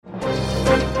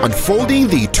unfolding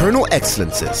the eternal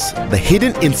excellences, the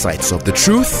hidden insights of the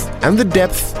truth, and the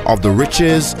depth of the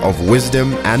riches of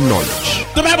wisdom and knowledge.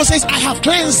 The Bible says, I have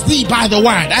cleansed thee by the word.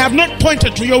 I have not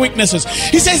pointed to your weaknesses.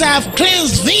 He says, I have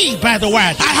cleansed thee by the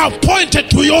word. I have pointed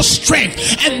to your strength.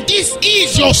 And this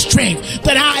is your strength,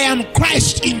 that I am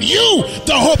Christ in you,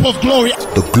 the hope of glory.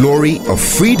 The glory of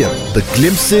freedom, the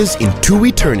glimpses into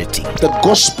eternity. The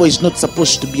gospel is not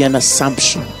supposed to be an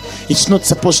assumption. It's not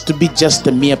supposed to be just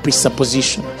a mere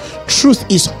presupposition. Truth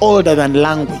is older than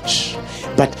language,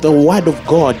 but the word of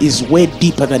God is way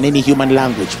deeper than any human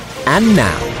language. And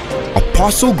now,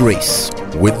 Apostle Grace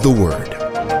with the word.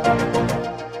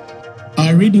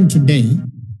 Our reading today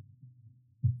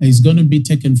is going to be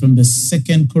taken from the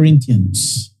 2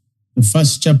 Corinthians, the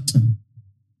first chapter,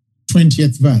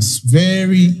 20th verse.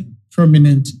 Very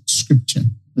prominent scripture.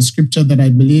 The scripture that I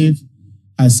believe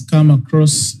has come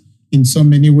across in so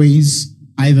many ways,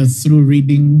 either through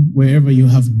reading wherever you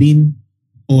have been,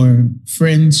 or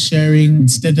friends sharing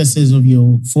statuses of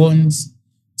your phones.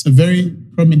 It's a very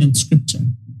prominent scripture.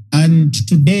 And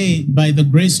today, by the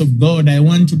grace of God, I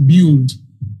want to build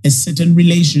a certain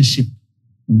relationship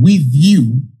with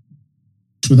you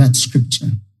to that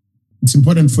scripture. It's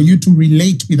important for you to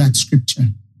relate with that scripture.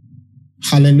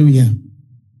 Hallelujah.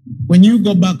 When you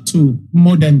go back to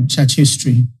modern church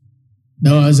history,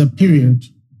 there was a period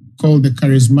called the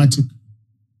charismatic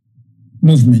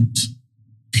movement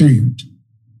period,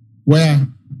 where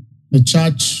the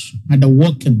church had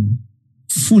awoken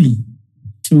fully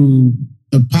to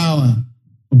the power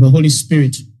of the Holy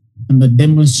Spirit and the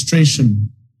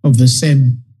demonstration of the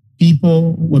same.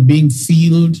 People were being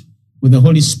filled with the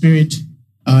Holy Spirit,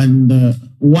 and the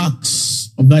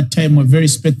works of that time were very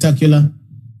spectacular,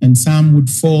 and some would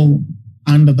fall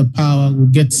under the power,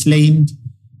 would get slain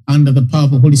under the power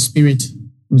of the Holy Spirit.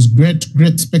 It was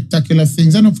great, spectacular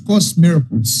things. And of course,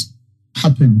 miracles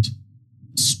happened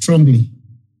strongly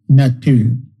in that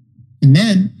period. And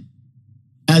then,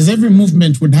 as every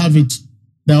movement would have it,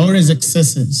 there are always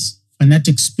excesses,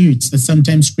 fanatic spirits that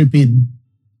sometimes creep in.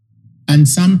 And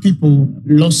some people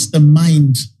lost the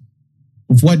mind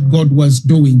of what God was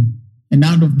doing. And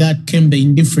out of that came the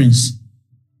indifference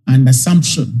and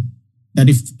assumption that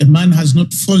if a man has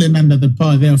not fallen under the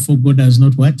power, therefore God has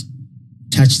not what?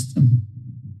 Touched them.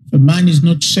 If a man is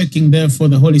not shaking, therefore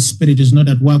the Holy Spirit is not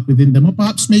at work within them. Or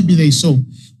perhaps maybe they saw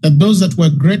that those that were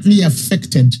greatly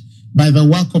affected by the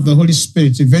work of the Holy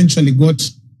Spirit eventually got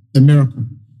the miracle.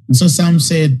 And so some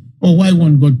said, oh, why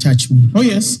won't God touch me? Oh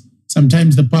yes,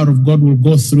 sometimes the power of God will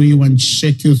go through you and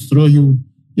shake you, throw you.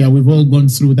 Yeah, we've all gone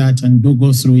through that and do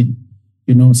go through it.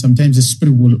 Sometimes the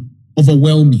Spirit will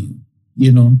overwhelm you,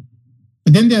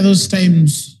 But then there are those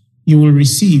times you will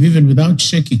receive even without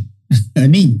shaking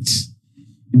an inch.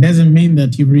 It doesn't mean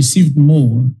that you've received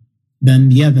more than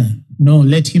the other. No,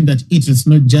 let him that eateth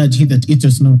not judge he that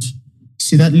eateth not.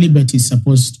 See, that liberty is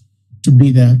supposed to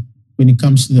be there when it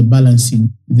comes to the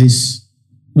balancing this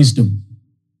wisdom.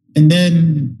 And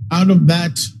then out of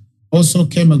that also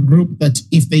came a group that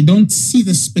if they don't see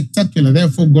the spectacular,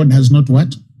 therefore God has not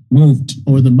what? Moved,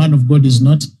 or the man of God is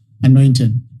not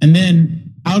anointed. And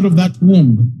then out of that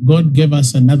womb, God gave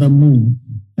us another move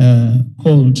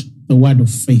called the word of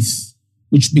faith,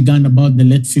 which began about the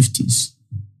late 50s,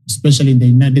 especially in the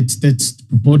United States. The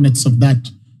proponents of that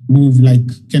move, like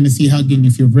Kenneth E. Hagin,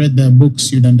 if you've read their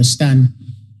books, you'd understand.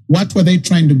 What were they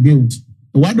trying to build?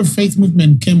 The word of faith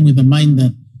movement came with the mind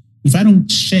that if I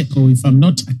don't shake or if I'm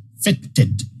not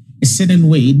affected a certain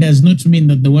way, it does not mean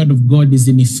that the word of God is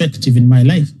ineffective in my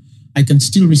life. I can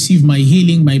still receive my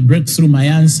healing, my breakthrough, my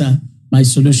answer, my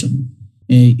solution.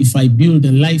 If I build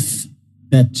a life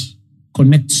that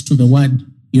connects to the word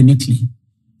uniquely.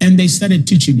 And they started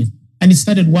teaching it, and it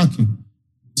started working.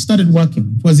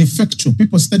 It was effectual.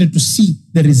 People started to see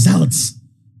the results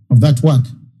of that work.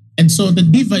 And so the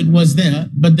divide was there,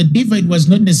 but the divide was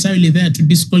not necessarily there to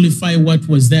disqualify what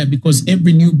was there, because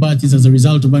every new birth is as a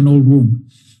result of an old womb.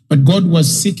 But God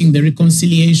was seeking the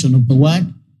reconciliation of the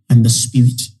word and the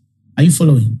spirit. Are you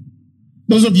following?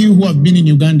 Those of you who have been in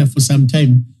Uganda for some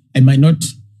time, I might not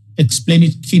explain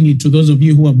it keenly to those of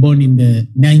you who were born in the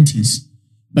 90s.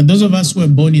 But those of us who were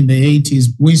born in the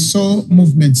 80s, we saw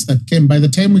movements that came. By the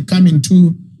time we come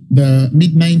into the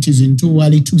mid-90s, into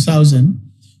early 2000,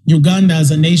 Uganda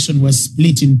as a nation was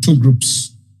split in two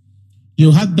groups.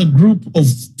 You had the group of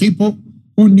people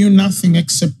who knew nothing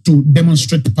except to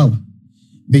demonstrate power.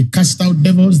 They cast out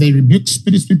devils, they rebuked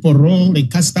spirits, people roll, they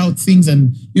cast out things.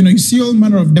 And, you see all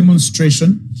manner of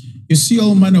demonstration. You see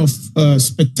all manner of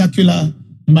spectacular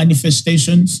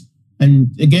manifestations.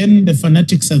 And again, the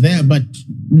fanatics are there, but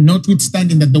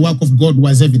notwithstanding that the work of God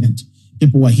was evident.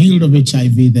 People were healed of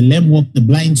HIV. The lame walked, the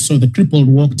blind saw, the crippled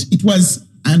walked. It was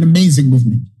an amazing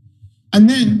movement. And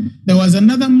then there was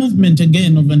another movement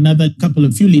again of another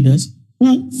few leaders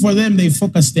who, for them, they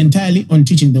focused entirely on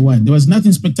teaching the word. There was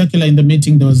nothing spectacular in the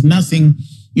meeting. There was nothing,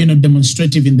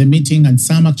 demonstrative in the meeting. And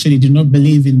some actually did not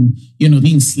believe in,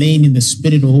 being slain in the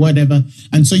spirit or whatever.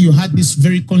 And so you had this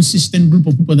very consistent group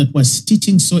of people that was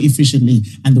teaching so efficiently,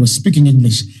 and they were speaking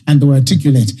English, and they were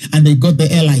articulate, and they got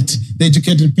the elite, the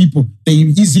educated people. They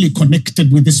easily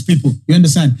connected with these people. You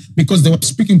understand? Because they were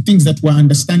speaking things that were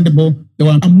understandable. They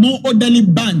were a more orderly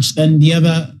bunch than the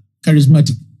other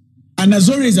charismatic. And as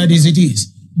always as it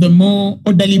is, the more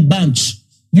orderly bunch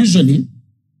usually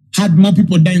had more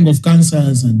people dying of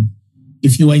cancers. And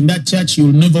if you were in that church,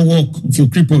 you'll never walk. If you're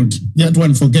crippled, that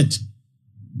one, forget.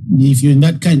 If you're in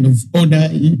that kind of order,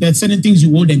 there are certain things you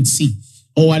wouldn't see.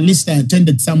 Or at least I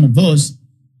attended some of those.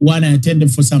 One I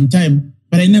attended for some time,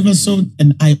 but I never saw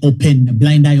an eye open, a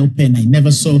blind eye open. I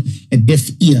never saw a deaf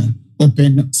ear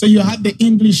open. So you had the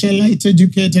English, elite,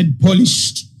 educated,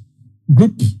 polished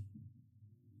group.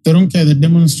 They don't care the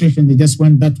demonstration, they just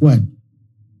want that word.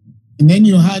 And then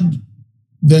you had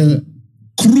the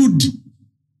crude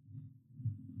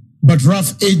but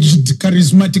rough-edged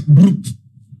charismatic group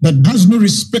that has no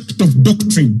respect of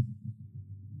doctrine,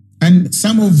 and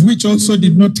some of which also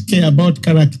did not care about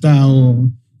character or,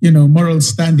 moral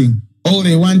standing. All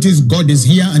they want is God is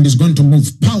here and is going to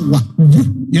move. Power.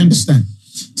 You understand?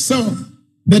 So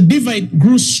the divide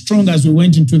grew strong as we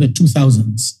went into the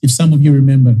 2000s, if some of you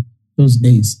remember those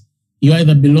days. You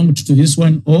either belonged to this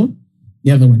one or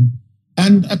the other one.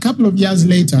 And a couple of years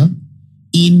later,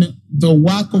 in the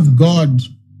work of God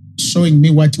showing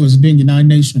me what he was doing in our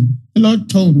nation, the Lord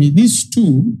told me these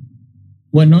two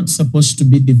were not supposed to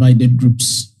be divided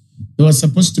groups. They were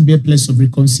supposed to be a place of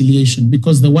reconciliation,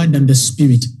 because the word and the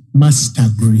spirit must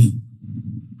agree.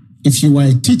 If you are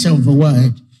a teacher of the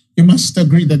word, you must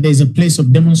agree that there is a place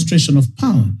of demonstration of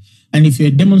power. And if you're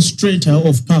a demonstrator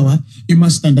of power, you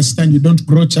must understand you don't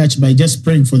grow church by just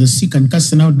praying for the sick and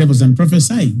casting out devils and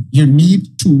prophesying. You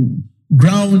need to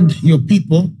ground your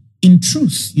people in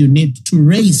truth. You need to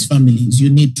raise families. You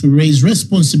need to raise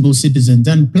responsible citizens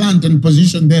and plant and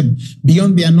position them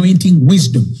beyond the anointing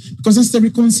wisdom. Because that's the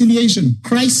reconciliation.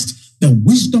 Christ, the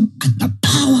wisdom and the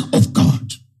power of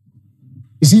God.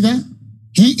 You see that?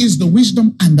 He is the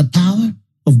wisdom and the power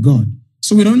of God.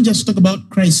 So we don't just talk about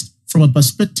Christ from a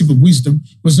perspective of wisdom.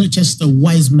 He was not just a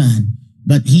wise man,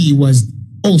 but he was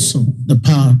also the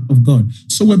power of God.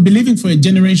 So we're believing for a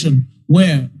generation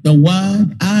where the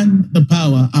word and the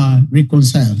power are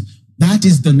reconciled. That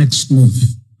is the next move.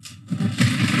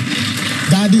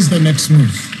 That is the next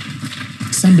move.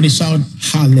 Somebody shout,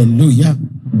 hallelujah,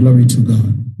 glory to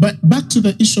God. But back to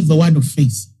the issue of the word of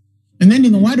faith. And then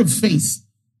in the word of faith,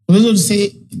 for those who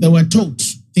say they were taught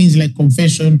things like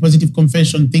confession, positive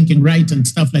confession, thinking right and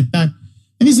stuff like that.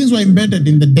 And these things were embedded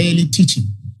in the daily teaching,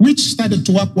 which started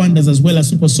to work wonders as well as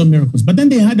super saw miracles. But then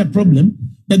they had a problem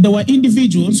that there were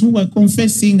individuals who were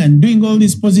confessing and doing all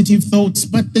these positive thoughts,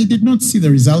 but they did not see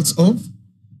the results of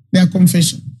their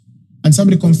confession. And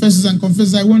somebody confesses and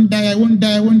confesses, I won't die, I won't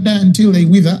die, I won't die, until they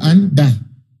wither and die.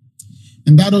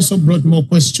 And that also brought more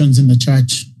questions in the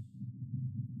church.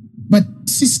 But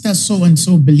sister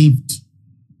so-and-so believed.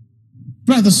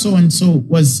 Brother so-and-so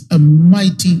was a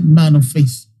mighty man of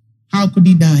faith. How could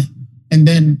he die? And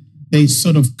then they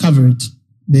sort of cover it.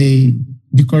 They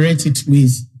decorate it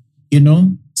with,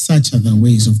 such are the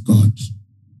ways of God.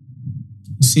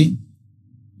 You see?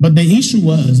 But the issue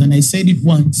was, and I said it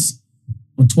once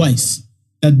or twice,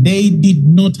 that they did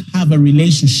not have a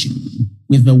relationship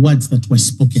with the words that were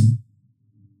spoken.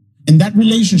 And that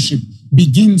relationship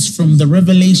begins from the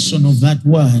revelation of that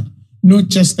word, not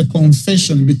just the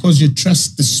confession because you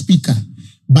trust the speaker,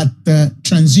 but the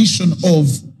transition of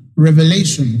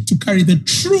revelation to carry the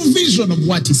true vision of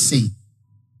what he's saying.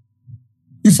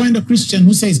 You find a Christian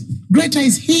who says, greater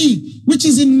is he which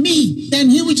is in me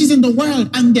than he which is in the world.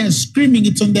 And they're screaming,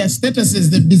 it's on their statuses.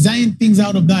 They've designed things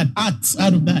out of that, arts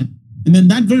out of that. And then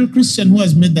that very Christian who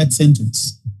has made that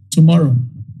sentence tomorrow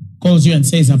calls you and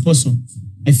says, Apostle,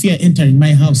 I fear entering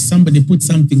my house. Somebody put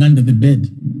something under the bed.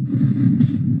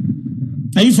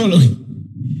 Are you following?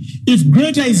 If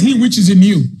greater is he which is in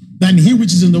you than he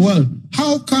which is in the world,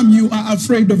 how come you are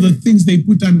afraid of the things they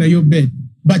put under your bed?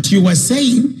 But you were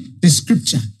saying, the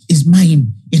scripture is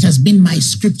mine. It has been my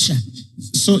scripture.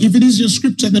 So if it is your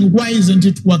scripture, then why isn't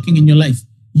it working in your life?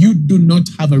 You do not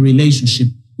have a relationship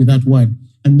with that word.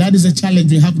 And that is a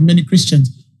challenge we have with many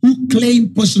Christians who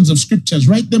claim portions of scriptures,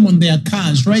 write them on their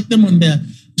cars, write them on their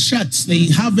shirts. They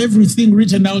have everything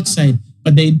written outside.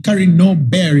 but they carry no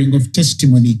bearing of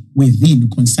testimony within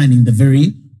concerning the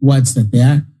very words that they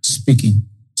are speaking.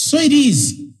 So it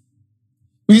is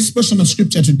with this portion of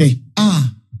scripture today.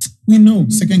 We know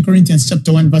 2 Corinthians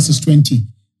chapter 1 verses 20.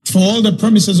 For all the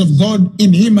promises of God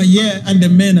in him are yea and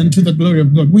amen unto the glory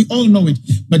of God. We all know it.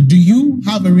 But do you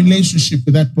have a relationship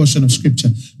with that portion of scripture?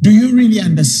 Do you really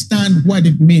understand what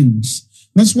it means?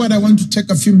 That's what I want to take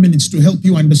a few minutes to help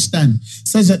you understand. It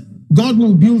says that God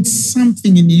will build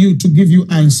something in you to give you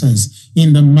answers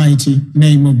in the mighty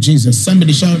name of Jesus.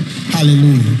 Somebody shout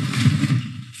hallelujah.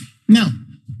 Now,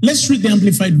 let's read the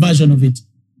Amplified version of it.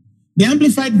 The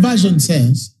Amplified version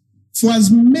says, for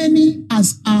as many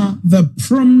as are the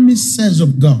promises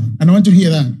of God, and I want to hear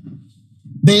that,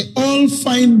 they all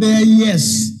find their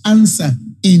yes answer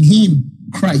in him,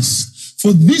 Christ.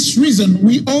 For this reason,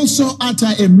 we also utter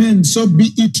amen, so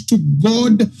be it to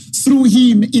God through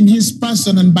him in his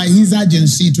person and by his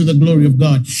agency to the glory of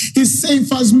God. He's saying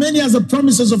for as many as the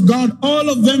promises of God, all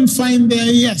of them find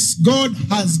their yes. God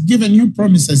has given you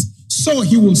promises, so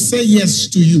he will say yes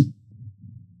to you.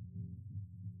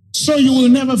 So you will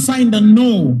never find a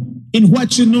no in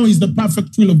what you know is the perfect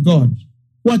will of God.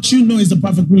 What you know is the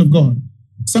perfect will of God.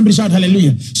 Somebody shout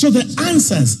hallelujah. So the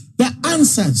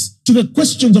answers to the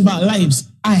questions of our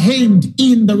lives are aimed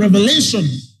in the revelation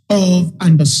of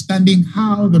understanding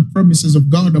how the promises of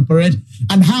God operate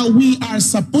and how we are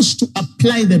supposed to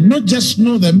apply them, not just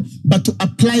know them, but to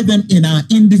apply them in our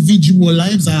individual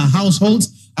lives, our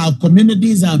households, our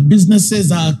communities, our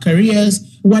businesses, our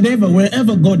careers, whatever,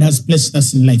 wherever God has placed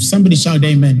us in life. Somebody shout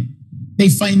amen. They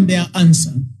find their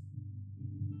answer.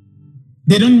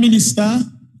 They don't minister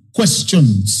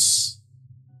questions.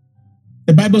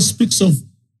 The Bible speaks of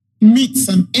myths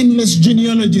and endless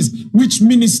genealogies which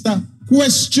minister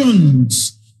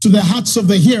questions to the hearts of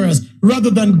the hearers rather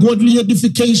than godly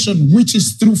edification, which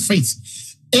is through faith.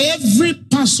 Every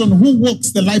person who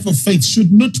walks the life of faith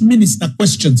should not minister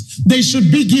questions. They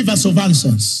should be givers of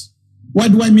answers.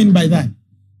 What do I mean by that?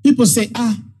 People say,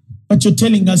 but you're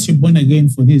telling us you're born again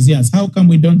for these years. How come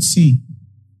we don't see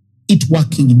it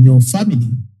working in your family?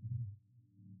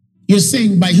 You're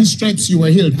saying by his stripes you were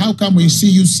healed. How come we see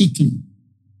you sickly?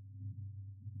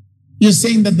 You're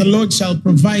saying that the Lord shall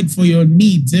provide for your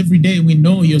needs every day. We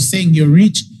know you're saying you're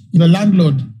rich. The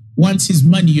landlord wants his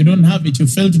money. You don't have it. You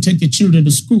fail to take your children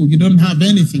to school. You don't have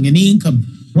anything, any income.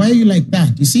 Why are you like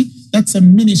that? You see, that's a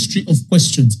ministry of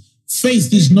questions.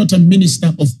 Faith is not a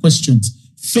minister of questions.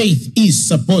 Faith is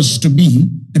supposed to be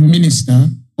a minister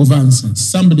of answers.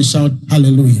 Somebody shout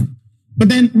hallelujah. But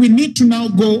then we need to now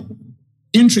go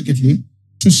intricately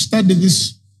to study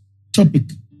this topic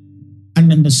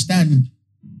and understand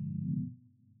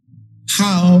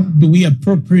how do we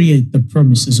appropriate the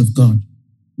promises of God?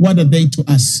 What are they to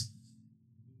us?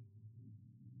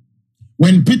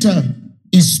 When Peter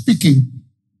is speaking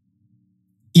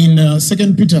in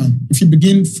 2 Peter, if you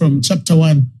begin from chapter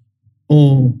 1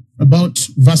 or about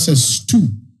verses 2,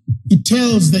 he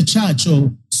tells the church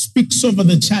or speaks over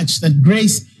the church that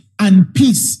grace and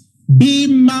peace be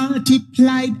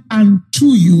multiplied unto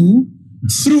you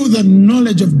through the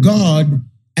knowledge of God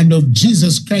and of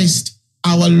Jesus Christ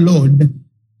our Lord,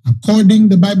 according,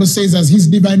 the Bible says, as his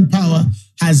divine power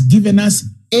has given us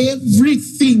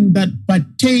everything that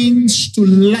pertains to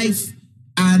life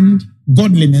and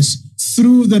godliness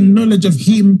through the knowledge of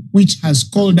him which has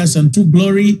called us unto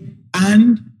glory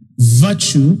and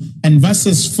virtue. And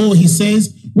verses 4, he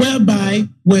says, whereby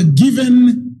we're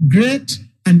given great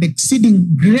and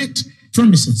exceeding great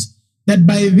promises, that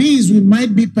by these we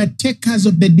might be partakers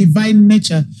of the divine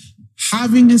nature,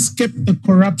 having escaped the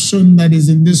corruption that is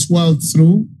in this world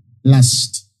through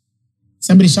lust.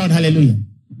 Somebody shout hallelujah.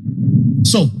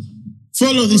 So,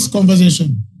 follow this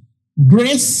conversation.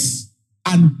 Grace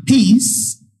and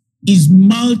peace is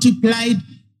multiplied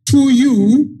to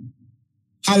you,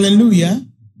 hallelujah,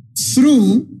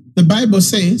 through, the Bible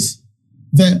says,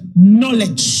 the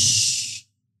knowledge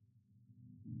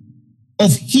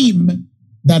of him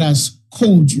that has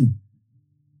called you.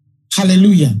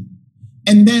 Hallelujah.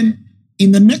 And then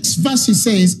in the next verse, he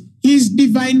says, his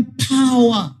divine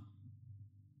power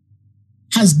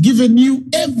has given you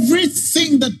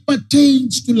everything that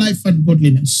pertains to life and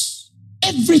godliness.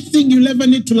 Everything you'll ever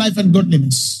need to life and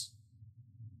godliness.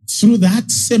 Through that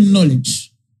same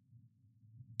knowledge.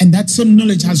 And that same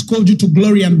knowledge has called you to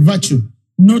glory and virtue,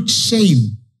 not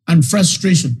shame and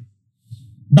frustration.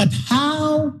 But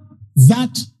how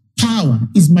that power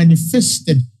is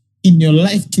manifested in your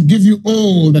life to give you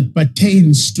all that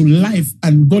pertains to life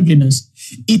and godliness,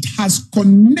 it has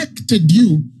connected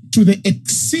you to the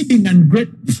exceeding and great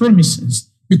promises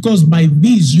because by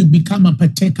these you become a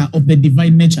partaker of the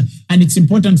divine nature. And it's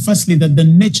important, firstly, that the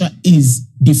nature is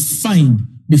defined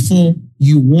before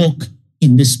you walk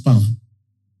in this power.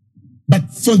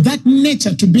 But for that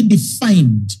nature to be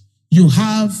defined, you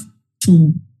have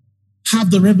to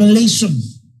have the revelation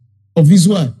of his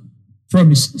word,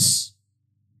 promises.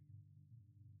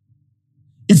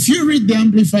 If you read the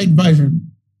Amplified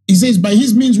Version, it says, by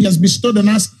his means he has bestowed on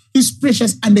us his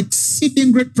precious and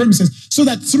exceeding great promises, so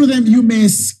that through them you may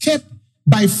escape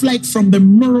by flight from the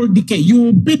moral decay. You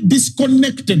will be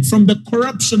disconnected from the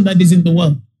corruption that is in the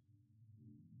world.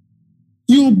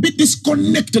 You will be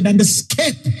disconnected and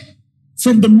escape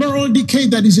from the moral decay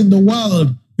that is in the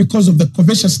world because of the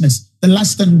covetousness, the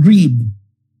lust and greed,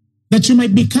 that you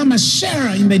might become a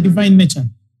sharer in the divine nature.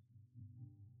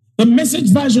 The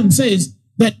Message version says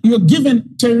that you're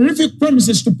given terrific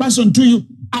promises to pass on to you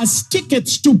as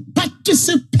tickets to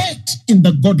participate in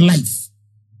the God life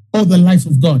or the life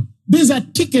of God. These are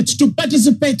tickets to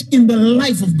participate in the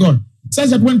life of God. It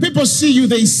says that when people see you,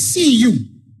 they see you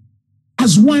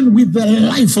as one with the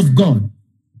life of God.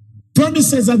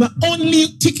 Promises are the only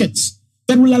tickets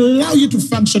that will allow you to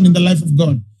function in the life of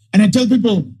God. And I tell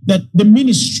people that the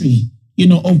ministry,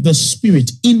 of the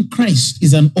Spirit in Christ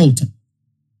is an altar.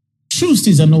 Truth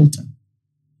is an altar.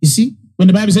 You see, when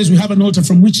the Bible says we have an altar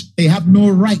from which they have no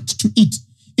right to eat,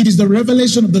 it is the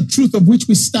revelation of the truth of which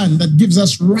we stand that gives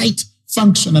us right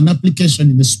function and application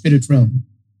in the spirit realm.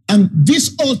 And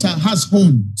this altar has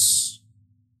horns,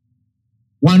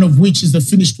 one of which is the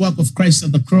finished work of Christ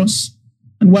at the cross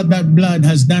and what that blood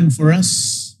has done for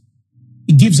us.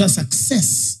 It gives us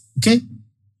access, okay?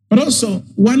 But also,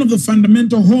 one of the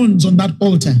fundamental horns on that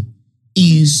altar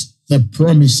is the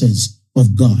promises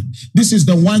of God. This is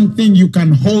the one thing you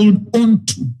can hold on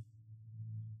to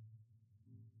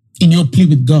in your plea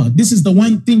with God. This is the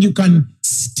one thing you can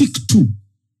stick to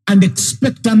and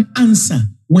expect an answer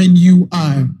when you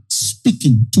are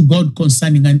speaking to God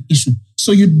concerning an issue.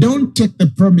 So you don't take the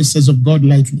promises of God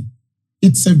lightly.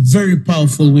 It's a very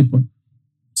powerful weapon.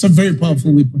 It's a very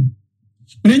powerful weapon.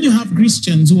 But then you have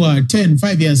Christians who are 10,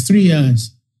 5 years, 3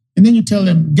 years, and then you tell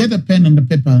them, get a pen and a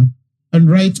paper and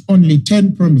write only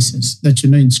 10 promises that you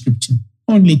know in Scripture.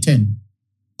 Only 10.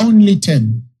 Only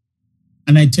 10.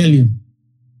 And I tell you,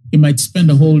 you might spend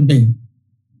a whole day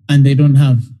and they don't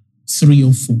have 3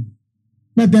 or 4.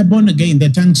 But they're born again, they're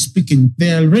tongue speaking,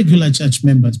 they're regular church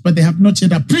members, but they have not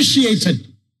yet appreciated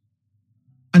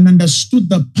and understood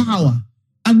the power.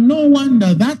 And no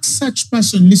wonder that such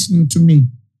person listening to me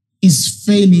is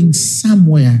failing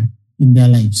somewhere in their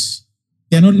lives.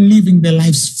 They're not living their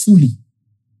lives fully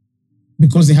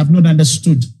because they have not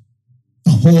understood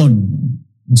the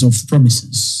horns of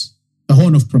promises. The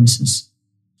horn of promises.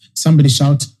 Somebody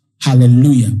shout,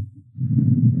 hallelujah.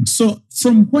 So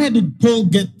from where did Paul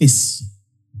get this?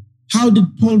 How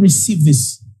did Paul receive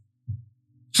this?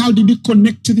 How did he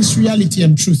connect to this reality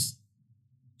and truth?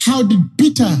 How did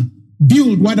Peter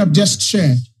build what I've just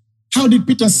shared? How did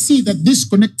Peter see that this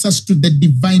connects us to the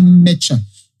divine nature?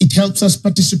 It helps us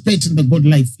participate in the God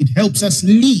life. It helps us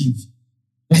live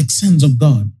like sons of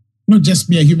God, not just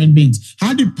mere human beings.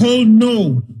 How did Paul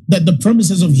know that the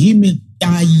promises of him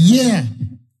are yeah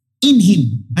in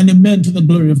him and amen to the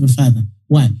glory of the Father?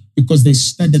 Why? Because they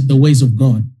studied the ways of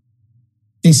God.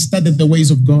 They studied the ways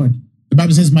of God. The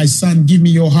Bible says, my son, give me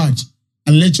your heart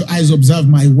and let your eyes observe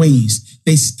my ways.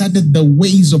 They studied the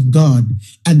ways of God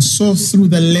and saw through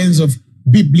the lens of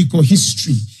biblical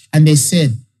history. And they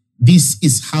said, this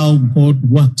is how God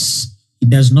works. He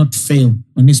does not fail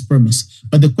on his promise.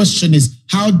 But the question is,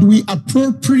 how do we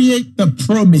appropriate the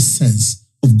promises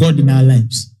of God in our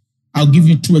lives? I'll give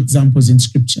you 2 examples in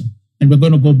Scripture, and we're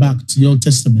going to go back to the Old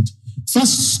Testament.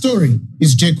 First story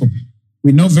is Jacob.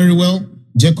 We know very well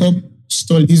Jacob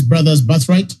stole his brother's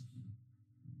birthright,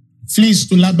 flees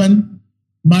to Laban,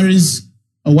 marries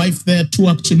a wife there, 2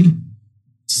 actually,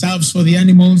 serves for the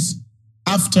animals.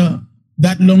 After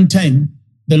that long time,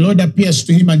 the Lord appears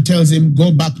to him and tells him,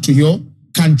 go back to your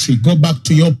country, go back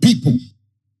to your people.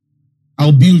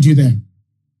 I'll build you there.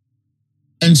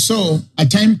 And so a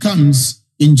time comes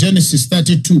in Genesis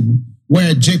 32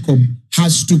 where Jacob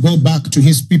has to go back to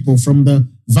his people. From the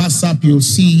verse up, you'll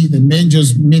see the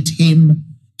angels meet him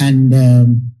and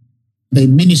they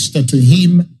minister to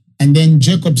him. And then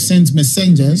Jacob sends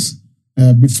messengers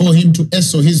before him to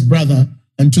Esau, his brother,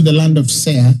 and to the land of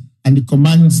Seir. And he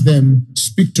commands them,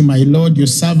 speak to my Lord, your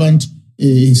servant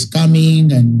is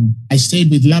coming. And I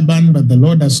stayed with Laban, but the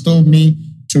Lord has told me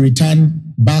to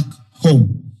return back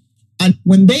home. And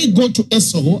when they go to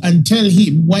Esau and tell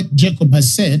him what Jacob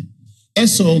has said,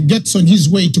 Esau gets on his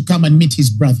way to come and meet his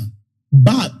brother.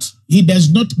 But he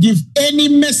does not give any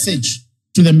message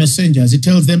to the messengers. He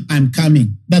tells them, I'm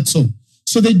coming. That's all.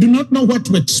 So they do not know what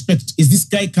to expect. Is this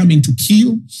guy coming to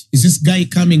kill? Is this guy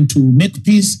coming to make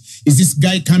peace? Is this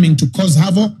guy coming to cause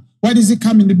havoc? What is he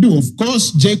coming to do? Of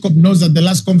course, Jacob knows that the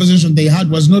last conversation they had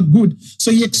was not good.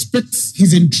 So he expects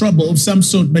he's in trouble of some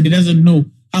sort, but he doesn't know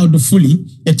how to fully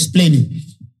explain it.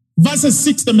 Verse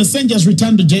 6, the messengers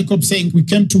returned to Jacob, saying, we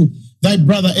came to thy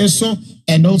brother Esau,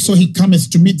 and also he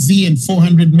cometh to meet thee and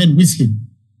 400 men with him.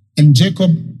 And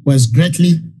Jacob was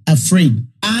greatly afraid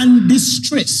and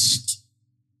distressed.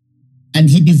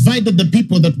 And he divided the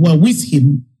people that were with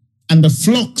him and the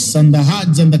flocks and the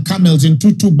herds and the camels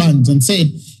into two bands, and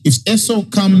said, if Esau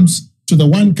comes to the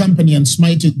one company and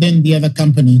smite it, then the other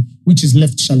company which is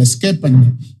left shall escape.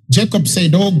 And Jacob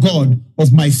said, O God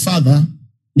of my father,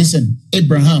 listen,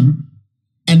 Abraham,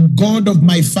 and God of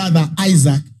my father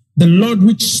Isaac, the Lord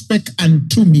which spake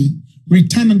unto me,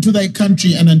 return unto thy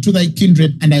country and unto thy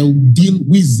kindred, and I will deal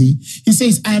with thee. He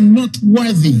says, I am not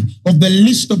worthy of the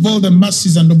least of all the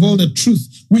mercies and of all the truth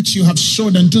which you have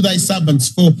showed unto thy servants.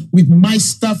 For with my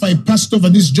staff I passed over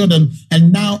this Jordan,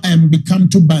 and now I am become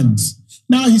two bands.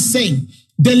 Now he's saying,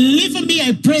 deliver me,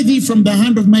 I pray thee, from the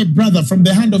hand of my brother, from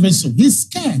the hand of Esau. He's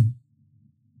scared.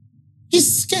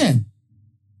 He's scared.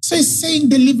 So he's saying,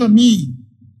 deliver me,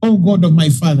 O God of my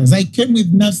fathers. I came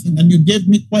with nothing, and you gave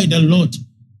me quite a lot.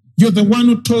 You're the one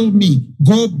who told me,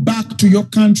 go back to your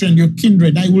country and your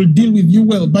kindred. I will deal with you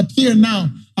well. But here now,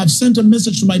 I've sent a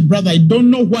message to my brother. I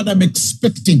don't know what I'm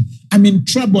expecting. I'm in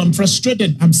trouble. I'm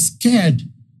frustrated. I'm scared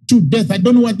to death. I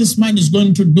don't know what this man is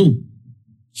going to do.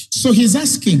 So he's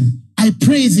asking, I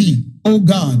pray thee, O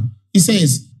God. He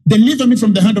says, deliver me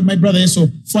from the hand of my brother Esau,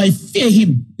 for I fear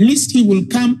him, lest he will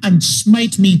come and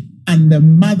smite me and the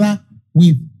mother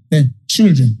with the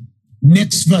children.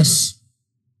 Next verse.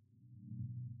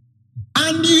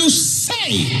 And you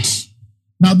said,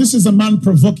 now this is a man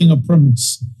provoking a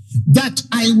promise, that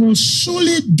I will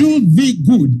surely do thee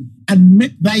good and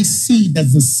make thy seed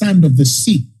as the sand of the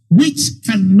sea, which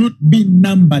cannot be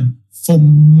numbered for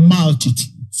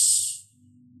multitudes.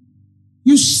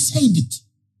 You said it.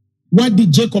 What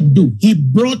did Jacob do? He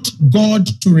brought God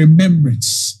to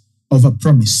remembrance of a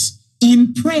promise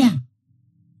in prayer.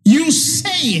 You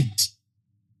said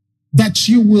that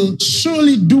you will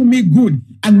surely do me good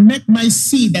and make my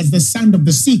seed as the sand of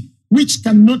the sea, which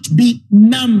cannot be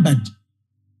numbered.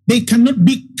 They cannot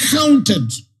be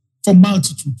counted for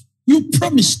multitude. You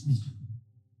promised me.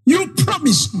 You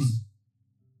promised me.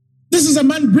 This is a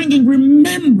man bringing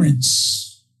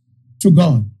remembrance to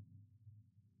God.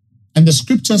 And the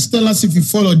scriptures tell us, if you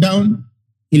follow down,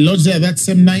 he lodged there that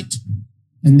same night,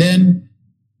 and then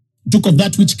took of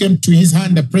that which came to his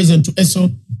hand a present to Esau.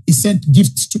 He sent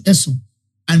gifts to Esau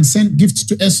and sent gifts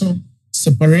to Esau,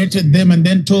 separated them, and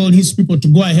then told his people to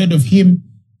go ahead of him.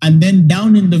 And then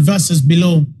down in the verses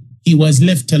below, he was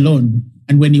left alone.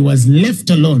 And when he was left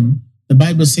alone, the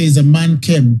Bible says a man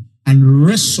came and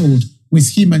wrestled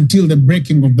with him until the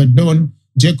breaking of the dawn.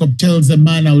 Jacob tells the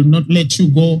man, I will not let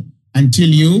you go until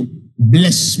you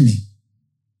bless me.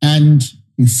 And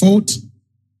he fought.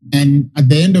 And at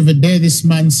the end of the day, this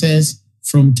man says,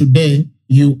 from today,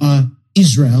 you are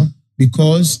Israel,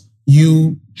 because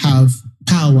you have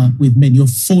power with men. You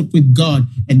have fought with God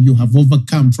and you have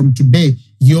overcome. From today,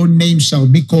 your name shall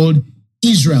be called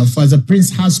Israel, for as a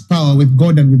prince has power with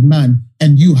God and with man,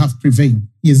 and you have prevailed.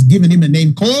 He has given him a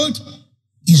name called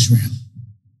Israel.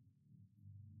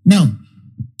 Now,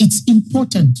 it's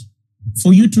important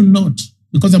for you to note,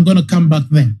 because I'm going to come back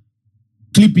there.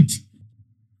 Clip it.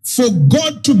 For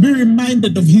God to be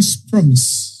reminded of his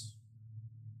promise,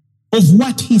 of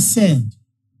what he said,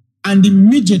 and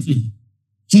immediately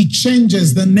he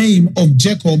changes the name of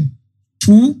Jacob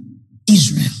to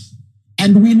Israel.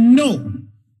 And we know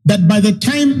that by the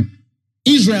time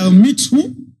Israel meets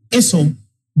who? Esau,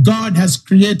 God has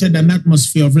created an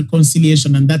atmosphere of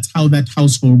reconciliation, and that's how that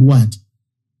household what?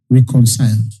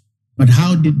 Reconciled. But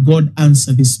how did God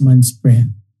answer this man's prayer?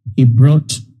 He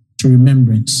brought to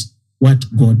remembrance what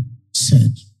God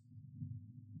said.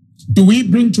 Do we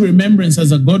bring to remembrance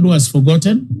as a God who has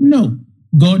forgotten? No.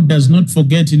 God does not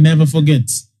forget. He never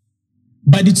forgets.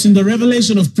 But it's in the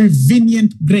revelation of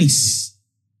prevenient grace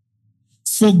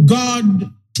for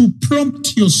God to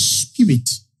prompt your spirit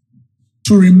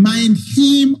to remind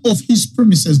him of his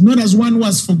promises, not as one who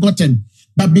has forgotten,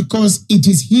 but because it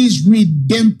is his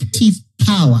redemptive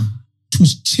power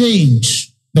to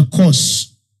change the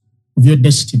course of your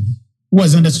destiny. Who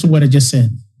has understood what I just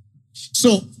said?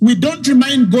 So we don't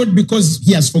remind God because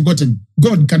he has forgotten.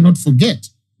 God cannot forget.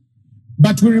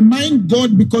 But we remind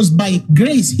God because by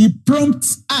grace, he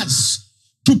prompts us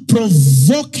to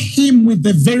provoke him with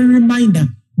the very reminder,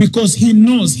 because he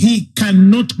knows he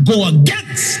cannot go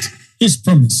against his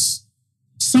promise.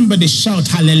 Somebody shout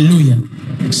hallelujah.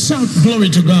 Shout glory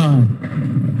to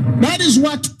God. That is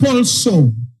what Paul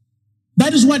saw.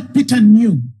 That is what Peter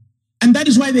knew. And that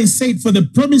is why they said, for the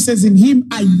promises in him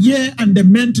are yea and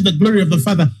amen to the glory of the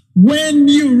Father. When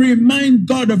you remind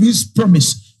God of his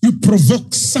promise, you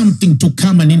provoke something to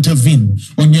come and intervene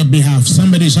on your behalf.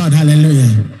 Somebody shout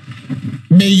hallelujah.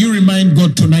 May you remind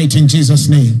God tonight in Jesus'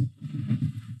 name.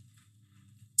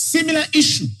 Similar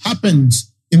issue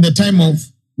happens in the time of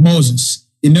Moses.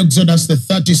 In Exodus, the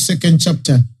 32nd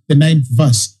chapter, the 9th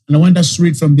verse. And I want us to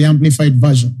read from the Amplified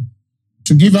Version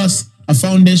to give us a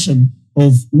foundation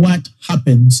of what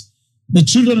happens. The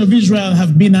children of Israel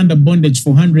have been under bondage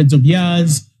for hundreds of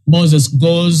years. Moses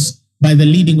goes by the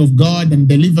leading of God and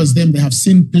delivers them. They have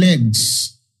seen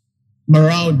plagues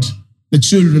around the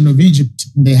children of Egypt.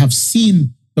 They have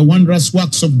seen the wondrous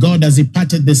works of God as he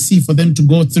parted the sea for them to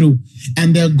go through.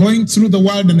 And they're going through the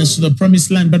wilderness to the promised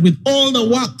land. But with all the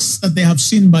works that they have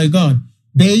seen by God,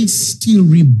 they still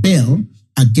rebel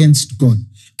against God.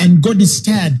 And God is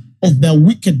tired of their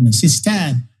wickedness. He's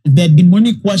tired of their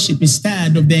demonic worship. He's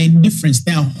tired of their indifference,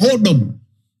 their whoredom.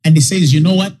 And he says, you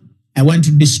know what? I want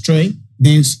to destroy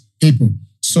these people.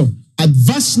 So at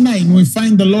verse 9, we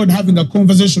find the Lord having a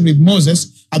conversation with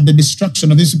Moses at the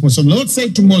destruction of these people. So the Lord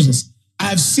said to Moses, I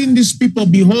have seen these people.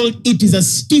 Behold, it is a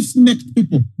stiff-necked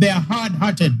people. They are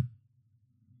hard-hearted.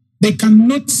 They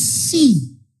cannot see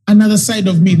another side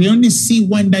of me. They only see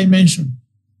one dimension.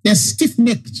 They're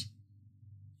stiff-necked.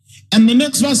 And the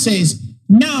next verse says,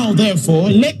 now, therefore,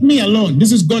 let me alone.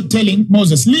 This is God telling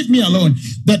Moses, leave me alone,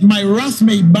 that my wrath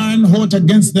may burn hot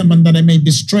against them and that I may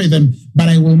destroy them, but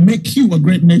I will make you a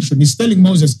great nation. He's telling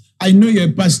Moses, I know you're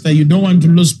a pastor. You don't want to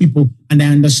lose people, and I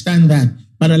understand that.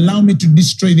 But allow me to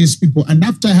destroy these people. And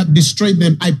after I have destroyed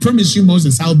them, I promise you,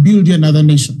 Moses, I'll build you another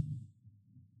nation.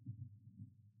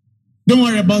 Don't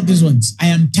worry about these ones. I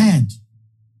am tired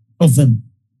of them.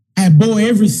 I abhor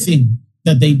everything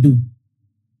that they do.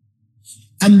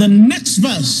 And the next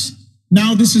verse,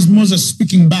 now this is Moses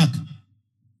speaking back.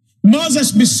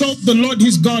 Moses besought the Lord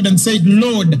his God and said,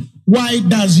 Lord, why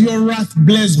does your wrath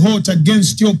blaze hot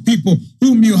against your people,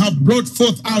 whom you have brought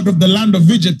forth out of the land of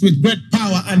Egypt with great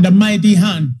power and a mighty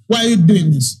hand? Why are you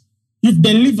doing this? You've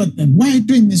delivered them. Why are you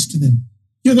doing this to them?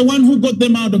 You're the one who got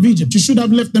them out of Egypt. You should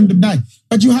have left them to die.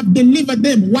 But you have delivered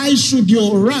them. Why should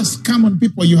your wrath come on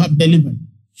people you have delivered?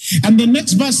 And the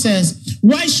next verse says,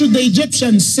 why should the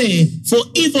Egyptians say, for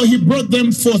evil he brought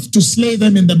them forth to slay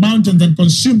them in the mountains and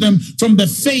consume them from the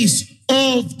face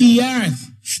of the earth?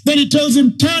 Then he tells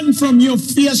him, turn from your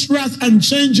fierce wrath and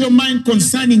change your mind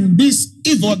concerning this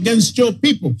evil against your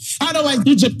people. Otherwise,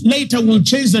 Egypt later will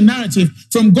change the narrative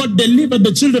from God delivered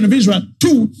the children of Israel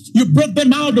to you brought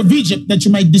them out of Egypt that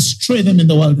you might destroy them in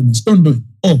the wilderness. Don't do it.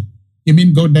 Oh, you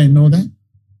mean God didn't know that?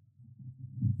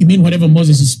 You mean whatever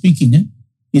Moses is speaking,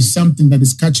 is something that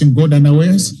is catching God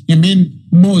unawares? You mean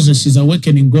Moses is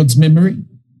awakening God's memory?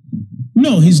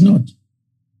 No, he's not.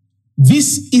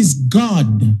 This is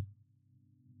God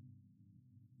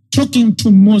talking to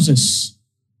Moses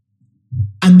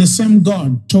and the same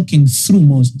God talking through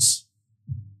Moses.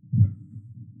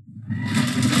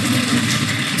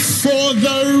 For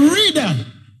the reader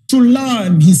to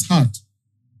learn his heart.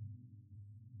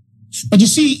 But you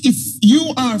see, if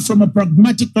you are from a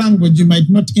pragmatic language, you might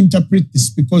not interpret this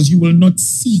because you will not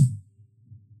see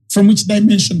from which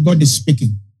dimension God is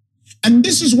speaking. And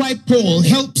this is why Paul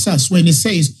helps us when he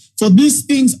says, for these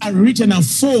things are written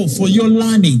afore for your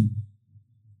learning.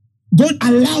 God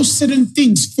allows certain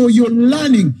things for your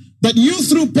learning, that you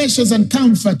through patience and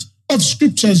comfort of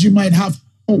scriptures, you might have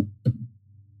hope.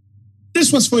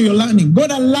 This was for your learning.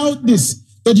 God allowed this,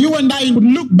 that you and I would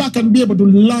look back and be able to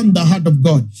learn the heart of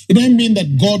God. It didn't mean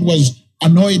that God was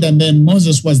annoyed and then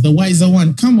Moses was the wiser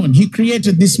one. Come on, he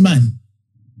created this man.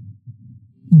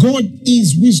 God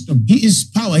is wisdom. He is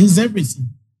power. He's everything.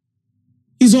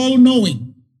 He's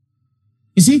all-knowing.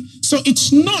 You see? So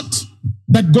it's not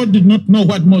that God did not know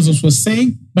what Moses was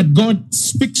saying, but God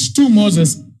speaks to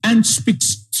Moses and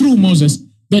speaks through Moses,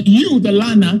 that you, the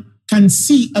learner, can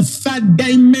see a third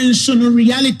dimensional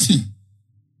reality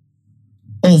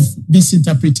of this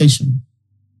interpretation.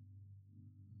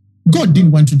 God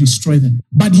didn't want to destroy them,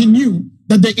 but he knew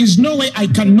that there is no way I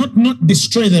cannot not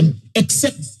destroy them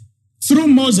except through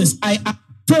Moses I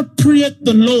appropriate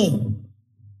the law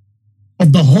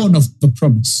of the horn of the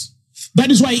promise. That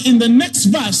is why in the next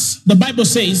verse, the Bible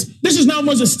says, this is now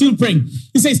Moses still praying.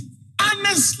 He says,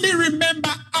 honestly remember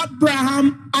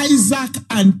Abraham, Isaac,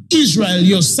 and Israel,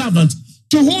 your servants,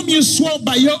 to whom you swore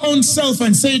by your own self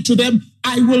and say to them,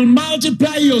 I will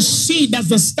multiply your seed as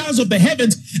the stars of the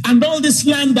heavens, and all this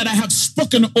land that I have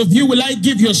spoken of you will I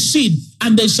give your seed,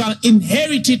 and they shall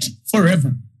inherit it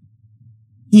forever.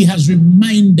 He has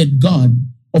reminded God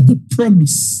of the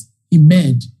promise he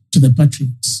made to the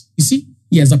patriarchs. You see,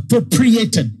 he has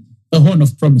appropriated the horn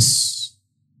of promise.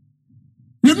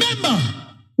 Remember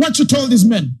what you told these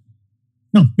men.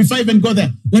 Now, before I even go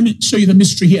there, let me show you the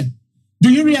mystery here. Do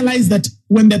you realize that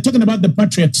when they're talking about the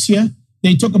patriarchs here,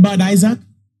 they talk about Isaac,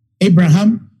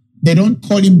 Abraham? They don't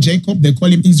call him Jacob, they call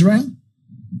him Israel.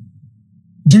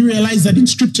 Do you realize that in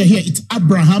scripture here, it's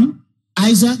Abraham,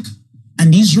 Isaac,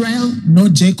 and Israel,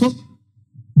 not Jacob?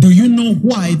 Do you know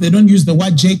why they don't use the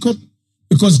word Jacob?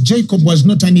 Because Jacob was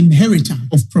not an inheritor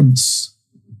of promise.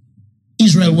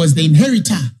 Israel was the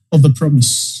inheritor of the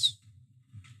promise.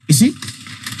 You see?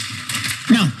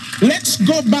 Now, let's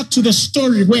go back to the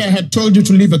story where I had told you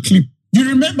to leave a clip. You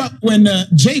remember when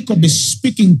Jacob is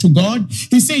speaking to God,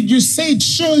 he said, you said,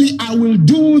 surely I will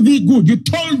do thee good. You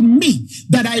told me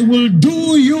that I will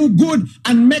do you good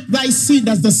and make thy seed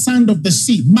as the sand of the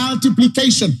sea.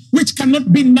 Multiplication, which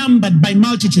cannot be numbered by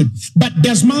multitude. But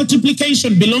does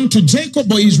multiplication belong to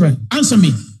Jacob or Israel? Answer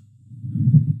me.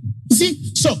 You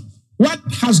see, so what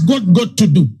has God got to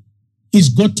do? He's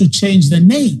got to change the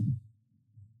name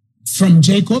from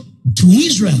Jacob to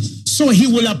Israel. So he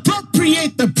will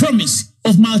appropriate the promise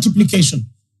of multiplication.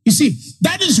 You see,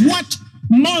 that is what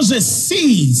Moses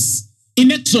sees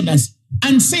in Exodus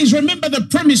and says, remember the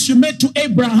promise you made to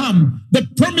Abraham, the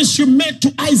promise you made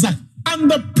to Isaac, and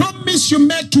the promise you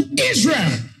made to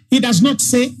Israel. He does not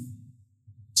say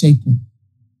Jacob.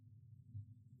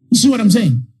 You see what I'm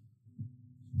saying?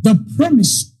 The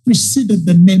promise preceded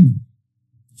the name.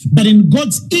 But in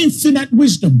God's infinite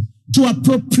wisdom, to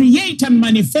appropriate and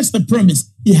manifest the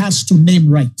promise, he has to name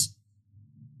right.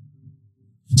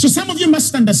 So some of you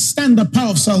must understand the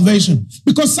power of salvation,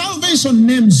 because salvation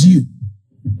names you.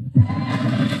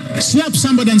 Slap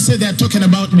somebody and say they're talking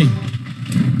about me.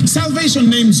 Salvation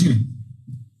names you.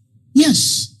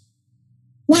 Yes.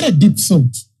 What a deep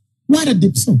thought. What a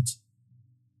deep thought.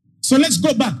 So let's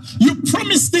go back. You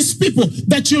promised these people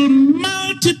that you'll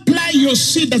multiply your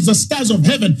seed as the stars of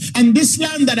heaven. And this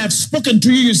land that I've spoken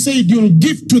to you, you said you'll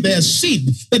give to their seed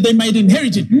that they might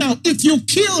inherit it. Now, if you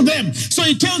kill them, so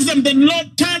he tells them, the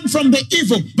Lord turned from the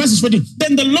evil. Verses 14.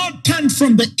 Then the Lord turned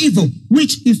from the evil,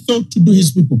 which he thought to do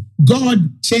his people.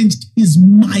 God changed his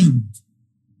mind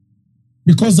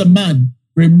because the man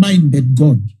reminded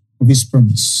God of his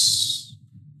promise.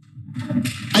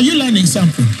 Are you learning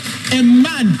something? A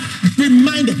man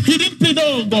reminded, he didn't plead,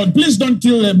 oh God, please don't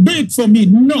kill them, do it for me.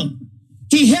 No.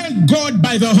 He held God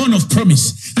by the horn of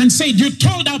promise and said, you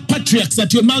told our patriarchs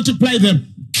that you multiply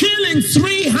them. Killing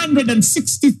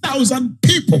 360,000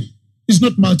 people is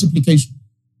not multiplication.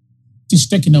 It is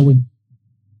taken away.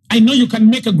 I know you can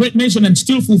make a great nation and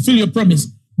still fulfill your promise,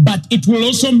 but it will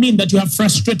also mean that you have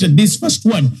frustrated this first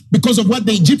one because of what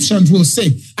the Egyptians will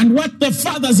say and what the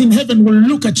fathers in heaven will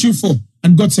look at you for.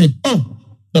 And God said, oh,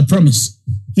 the promise.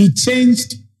 He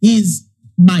changed his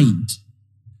mind.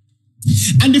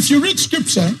 And if you read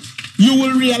scripture, you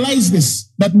will realize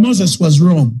this, that Moses was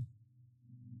wrong.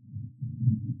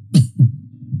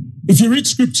 If you read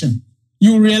scripture,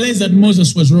 you will realize that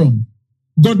Moses was wrong.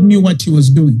 God knew what he was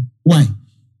doing. Why?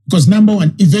 Because number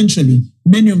one, eventually,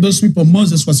 many of those people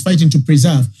Moses was fighting to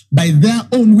preserve by their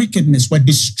own wickedness were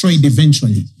destroyed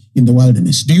eventually in the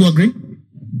wilderness. Do you agree?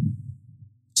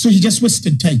 So he just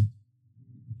wasted time.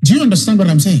 Do you understand what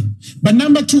I'm saying? But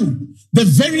number two, the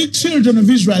very children of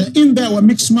Israel, in there were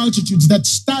mixed multitudes that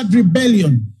stirred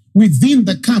rebellion within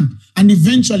the camp. And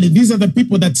eventually, these are the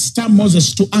people that stir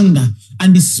Moses to anger.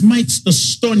 And he smites the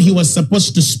stone he was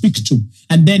supposed to speak to.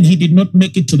 And then he did not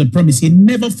make it to the promise. He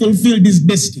never fulfilled his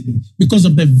destiny because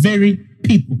of the very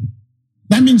people.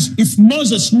 That means if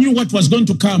Moses knew what was going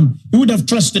to come, he would have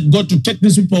trusted God to take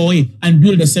these people away and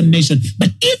build the same nation.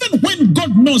 But even when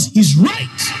God knows he's right,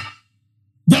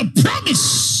 the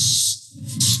promise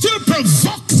still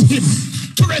provokes him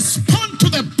to respond to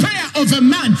the prayer of a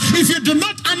man. If you do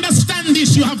not understand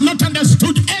this, you have not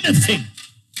understood anything.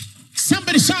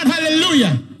 Somebody shout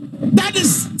hallelujah. That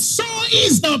is, so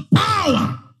is the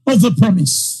power of the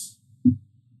promise.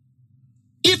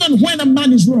 Even when a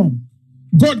man is wrong,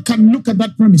 God can look at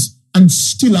that promise and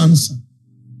still answer.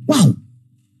 Wow.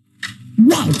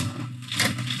 Wow.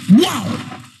 Wow.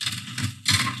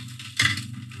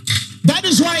 That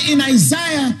is why in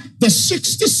Isaiah, the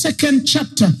 62nd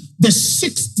chapter, the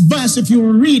 6th verse, if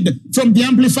you read from the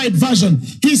Amplified Version,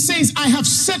 he says, I have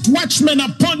set watchmen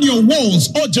upon your walls,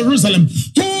 O Jerusalem,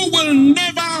 who will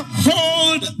never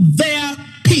hold their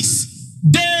peace,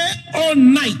 day or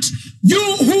night,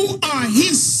 You who are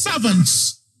his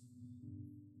servants,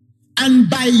 and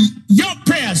by your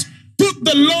prayers put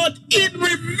the Lord in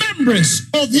remembrance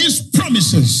of his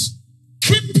promises.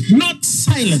 Keep not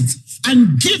silent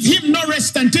and give him no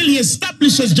rest until he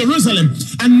establishes Jerusalem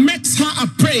and makes her a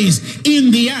praise in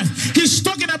the earth. He's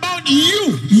talking about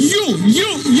you who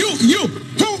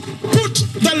put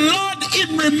the Lord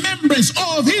in remembrance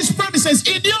of his promises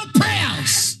in your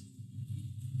prayers.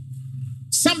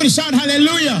 Somebody shout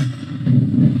hallelujah.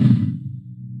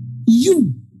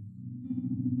 You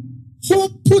who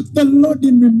put the Lord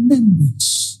in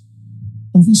remembrance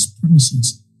of his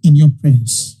promises in your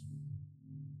prayers.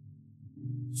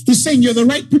 He's saying you're the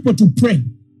right people to pray.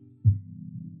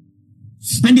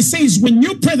 And he says, when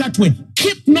you pray that way,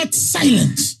 keep not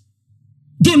silent.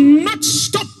 Do not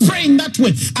stop praying that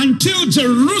way until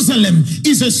Jerusalem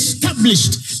is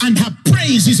established and her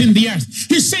praise is in the earth.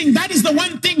 He's saying that is the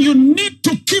one thing you need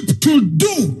to keep to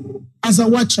do as a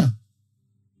watcher.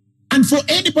 And for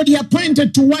anybody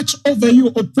appointed to watch over you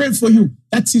or pray for you,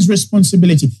 that's his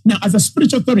responsibility. Now, as a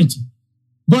spiritual authority,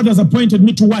 God has appointed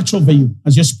me to watch over you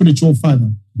as your spiritual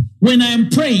father. When I am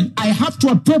praying, I have to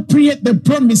appropriate the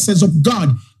promises of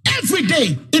God every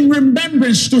day in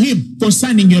remembrance to him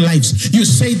concerning your lives. You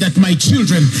say that my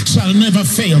children shall never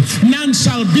fail. None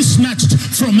shall be snatched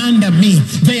from under me.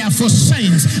 They are for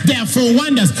signs. They are for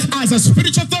wonders. As a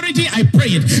spiritual authority, I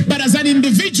pray it. But as an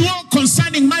individual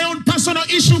concerning my own personal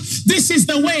issue, this is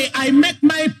the way I make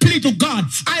my plea to God.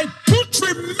 I put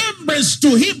remembrance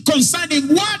to him concerning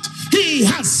what he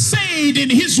has said in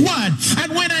his word.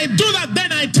 And when I do that,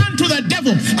 then I turn to the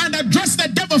devil and address the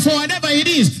devil for whatever it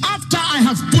is after I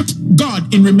have put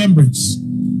God in remembrance.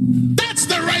 That's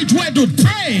the right way to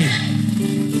pray.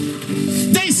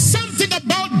 There's something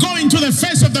about going to the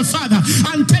face of the Father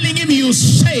and telling him, you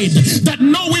said that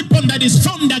no weapon that is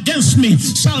formed against me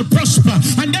shall prosper,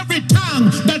 and every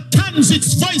tongue that turns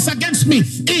its voice against me,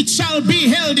 it shall be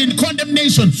held in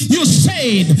condemnation. You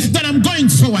said that I'm going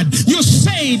forward. You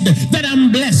said that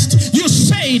I'm blessed. You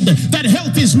said that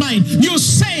health is mine. You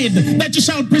said that you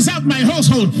shall preserve my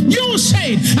household. You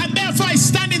said, and therefore I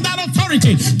stand in that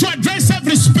authority to address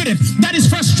every spirit that is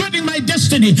frustrating my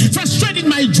destiny, frustrating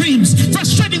my dreams,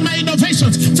 frustrating my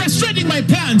innovations, frustrating my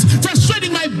plans,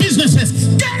 frustrating my businesses.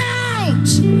 Get out!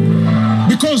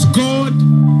 Because God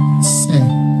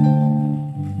said.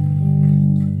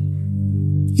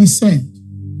 He said.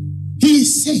 He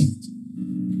said.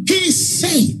 He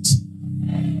said.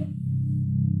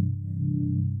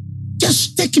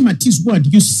 Just take him at his word.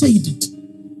 You said it.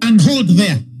 And hold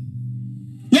there.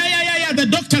 Yeah. The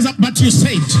doctors are, but you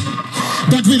said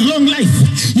that with long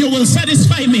life you will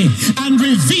satisfy me and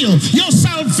reveal your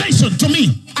salvation to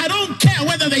me. I don't care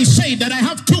whether they say that I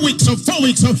have 2 weeks or 4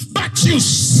 weeks, but you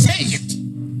say it.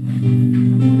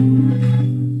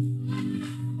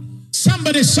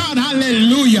 Somebody shout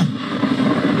hallelujah.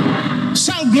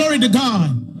 Shout glory to God.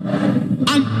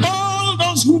 And all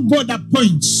those who God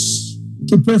appoints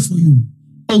to pray for you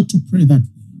ought to pray that way.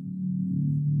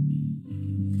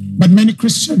 But many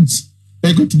Christians,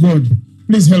 they go to God.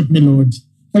 Please help me, Lord.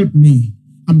 Help me.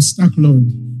 I'm stuck,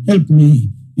 Lord. Help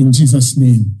me. In Jesus'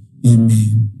 name,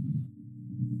 amen.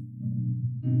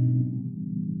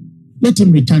 Let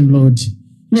him return, Lord.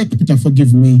 Let Peter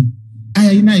forgive me.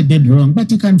 I know I did wrong,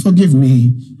 but he can forgive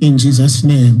me. In Jesus'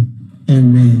 name,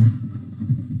 amen.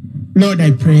 Lord,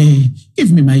 I pray,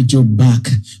 give me my job back.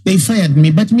 They fired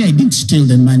me, but me, I didn't steal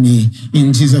the money.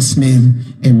 In Jesus' name,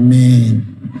 amen.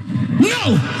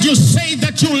 No, you say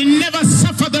that you will never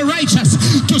suffer the righteous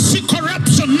to see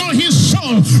corruption, nor his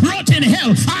soul rot in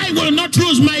hell. I will not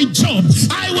lose my job.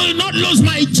 I will not lose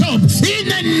my job. In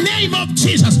the name of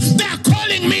Jesus, they are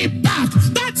calling me back.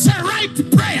 That's a right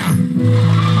prayer.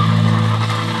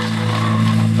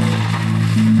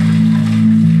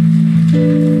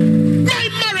 My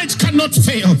marriage cannot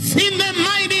fail. In the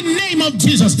mighty name of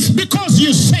Jesus, because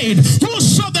you said,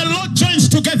 whoso the Lord joins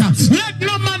together, let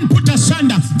no man put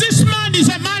asunder. This man is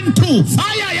a man too.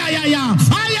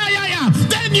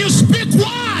 Then you speak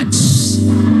words.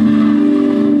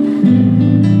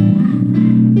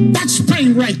 That's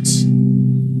praying right.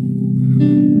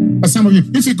 But some of you,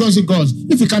 if it goes, it goes.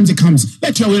 If it comes, it comes.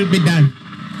 Let your will be done.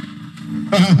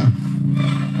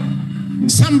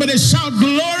 Somebody shout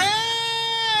glory.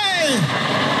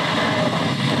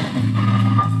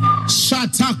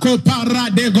 Shatako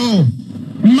paradego.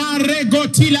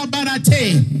 Maregotila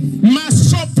barate.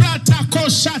 Masopratako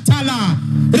shatala.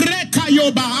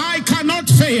 Rekayoba. I cannot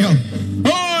fail.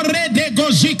 Oh,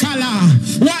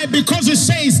 redegojikala. Why? Because it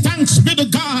says, thanks be to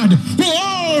God who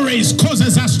always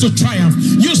causes us to triumph.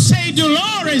 You said you'll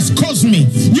always cause me.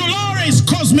 You'll always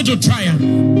cause me to triumph.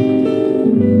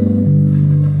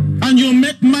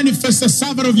 manifest the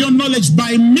savor of your knowledge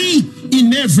by me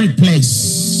in every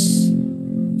place.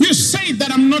 You say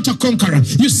that I'm not a conqueror.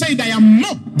 You say that I am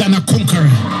more than a conqueror.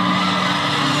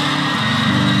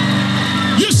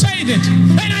 You said it,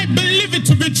 and I believe it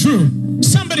to be true.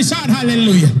 Somebody shout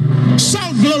hallelujah.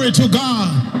 Shout glory to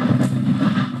God.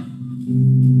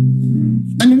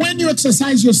 And when you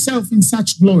exercise yourself in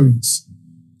such glories,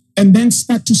 and then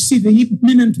start to see the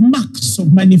imminent marks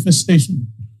of manifestation,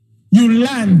 you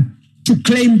learn to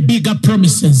claim bigger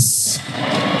promises.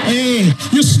 Hey,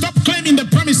 you stop claiming the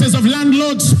promises of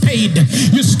landlords paid.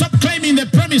 You stop claiming the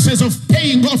promises of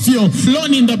paying off your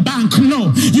loan in the bank.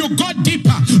 No, you go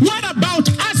deeper. What about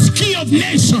asking of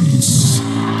nations?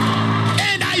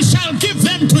 And I shall give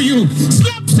them to you.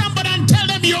 Slap somebody and tell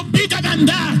them you're bigger than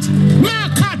that.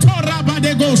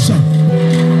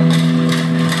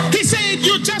 He said,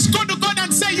 you just go to God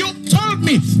and say, you told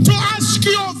me to ask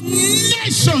you of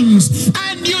nations,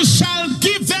 and you shall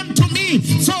give them to me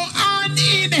for an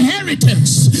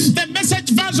inheritance. The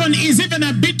Message version is even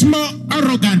a bit more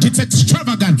arrogant. It's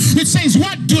extravagant. It says,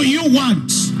 what do you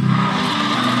want?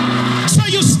 So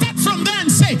you start from there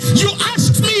and say, you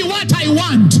asked me what I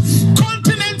want.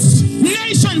 Continents,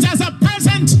 nations as a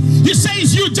present. He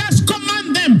says, you just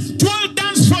command them to all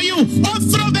dance for you or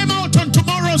throw them out on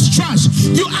tomorrow's trash.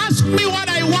 You asked me what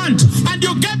I want, and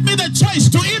you gave me the choice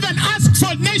to even ask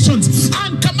for nations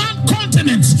and command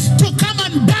continents to come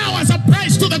and bow as a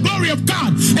price to the glory of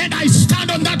God. And I stand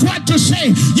on that word to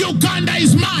say, Uganda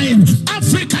is mine,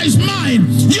 Africa is mine,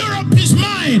 Europe is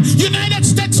mine, United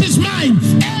States is mine,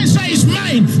 Asia is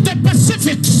mine, the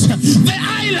Pacifics, the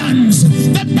islands,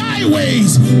 the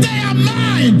byways, they are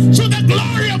mine to the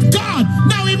glory of God.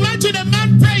 Now imagine a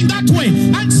man praying that way,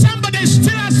 and somebody is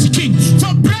still asking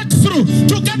for breakthrough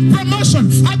to get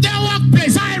promotion at their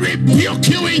workplace. I rebuke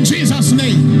you in Jesus'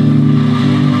 name.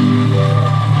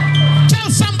 Tell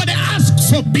somebody, ask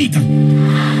for bigger.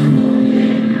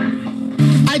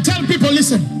 I tell people,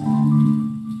 listen,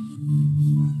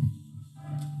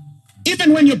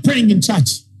 even when you're praying in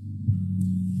church,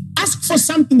 ask for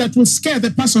something that will scare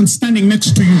the person standing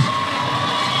next to you.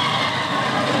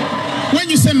 When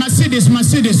you say Mercedes,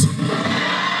 Mercedes,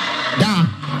 yeah,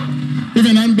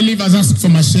 even unbelievers ask for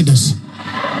Mercedes.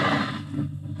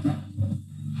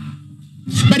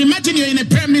 But imagine you're in a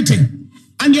prayer meeting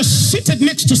and you're seated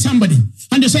next to somebody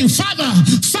and you're saying, Father,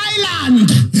 Thailand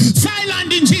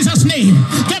in Jesus' name.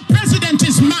 The president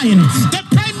is mine. The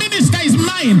prime minister is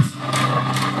mine.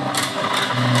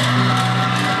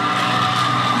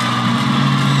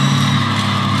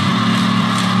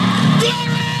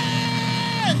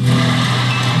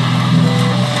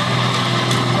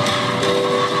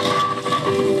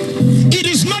 It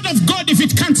is not of God if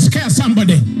it can't scare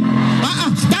somebody.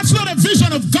 That's not a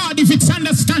vision of God if it's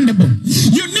understandable.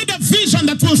 You need a vision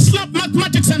that will slap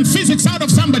mathematics and physics out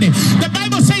of somebody. The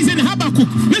Bible says in Habakkuk,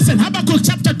 listen, Habakkuk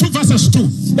chapter 2 verses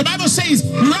 2. The Bible says,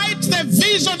 write the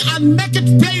vision and make it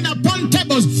plain upon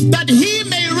tables, that he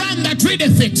may run that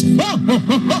readeth it. You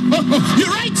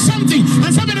write something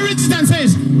and somebody reads it and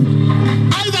says,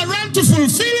 either run to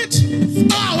fulfill it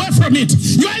or away from it.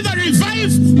 You either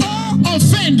revive or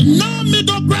offend. No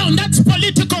middle ground. That's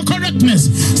political correctness.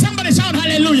 Somebody shout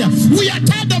hallelujah. We are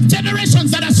tired of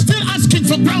generations that are still asking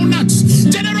for groundnuts.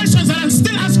 Generations that are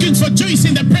still asking for juice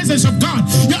in the presence of God.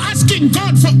 You're asking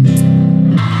God for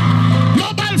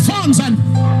mobile phones, and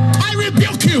I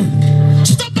rebuke you.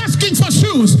 Stop asking for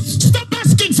shoes. Stop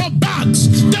asking for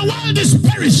bags. The world is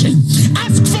perishing.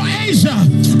 Ask for Asia.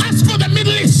 Ask for the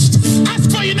Middle East. Ask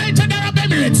for United Arab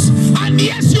Emirates. And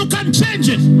yes, you can change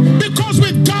it, because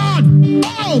with God,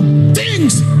 all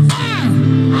things are.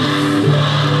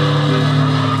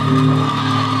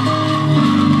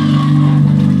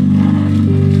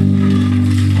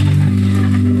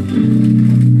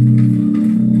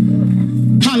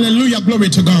 Hallelujah, glory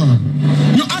to God.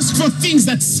 You ask for things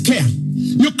that scare.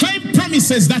 You claim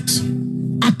promises that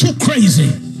are too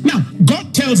crazy. Now,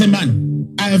 God tells a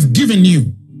man, I have given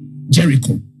you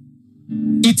Jericho,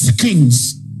 its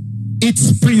kings,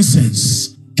 its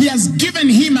princes. He has given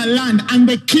him a land and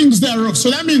the kings thereof. So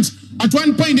that means at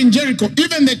one point in Jericho,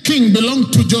 even the king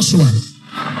belonged to Joshua.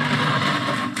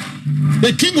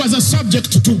 The king was a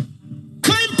subject to.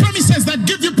 Claim promises that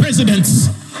give you presidents.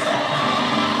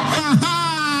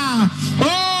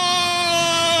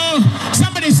 Oh,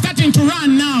 somebody's starting to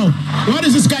run now. What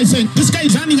is this guy saying? This guy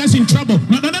is running us in trouble.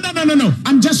 No.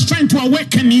 I'm just trying to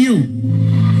awaken you.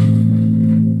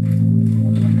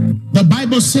 The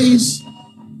Bible says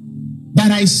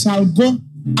that I shall go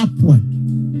upward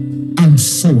and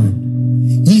forward.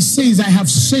 He says, I have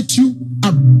set you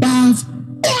above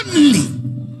only.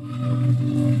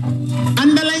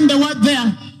 Underline the word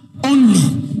there,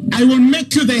 I will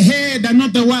make you the head and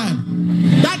not the word.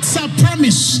 That's a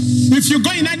promise. If you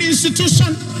go in an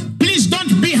institution, please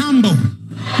don't be humble.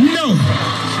 No.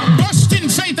 Boast in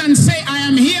faith and say, I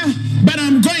am here, but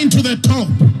I'm going to the top.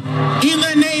 In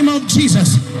the name of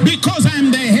Jesus. Because I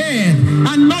am the head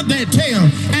and not the tail.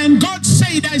 And God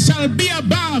said, I shall be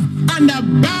above and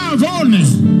above only.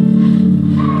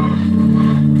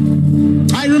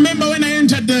 I remember when I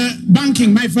entered the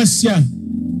banking my first year.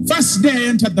 First day I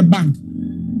entered the bank.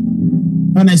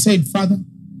 And I said, Father,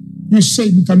 you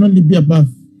said we can only be above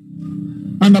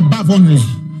and above only.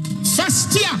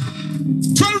 First year,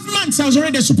 12 months, I was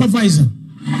already a supervisor.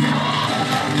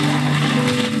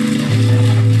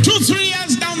 2-3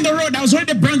 years down the road, I was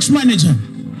already a branch manager.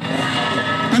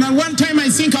 And at one time, I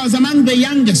think I was among the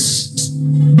youngest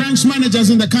branch managers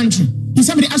in the country. And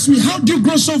somebody asked me, how do you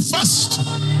grow so fast?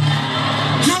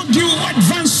 How do you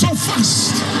advance so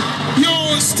fast?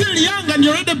 You're still young and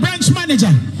you're already a branch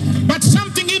manager. But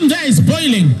something in there is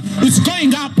boiling. It's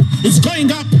going up. It's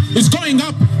going up. It's going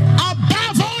up.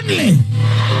 Above only.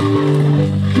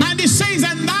 And it says,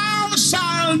 and thou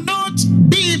shalt not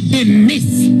be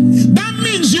beneath. That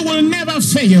means you will never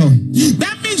fail.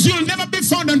 That means you'll never be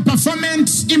found on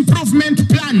performance improvement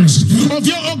plans of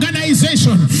your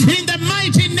organization. In the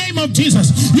mighty name of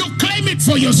Jesus, you claim it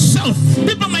for yourself.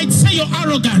 People might say you're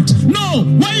arrogant. No,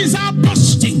 where is our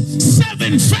boasting? Serve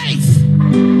in faith.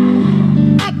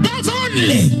 Above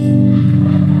only.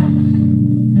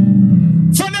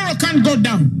 Phaneroo can't go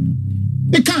down.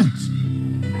 They can't.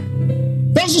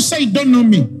 Those who say it don't know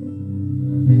me.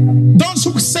 Those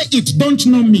who say it don't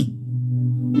know me.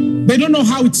 They don't know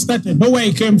how it started, know where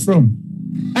it came from.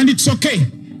 And it's okay.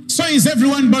 So is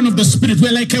everyone born of the Spirit.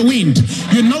 We're like a wind.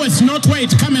 You know it's not where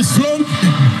it cometh from,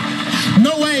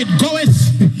 know where it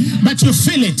goeth, but you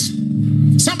feel it.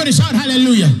 Somebody shout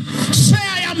hallelujah. Say,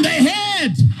 I am the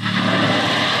head.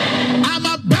 I'm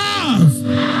above.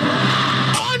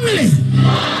 Only.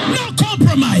 No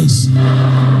compromise.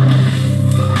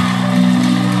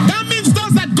 That means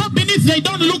those that go beneath, they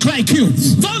don't look like you.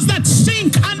 Those that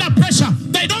sink under pressure,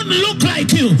 they don't look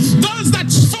like you. Those that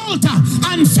falter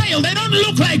and fail, they don't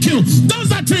look like you. Those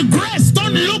that regress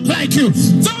don't look like you.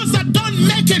 Those that don't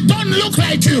make it don't look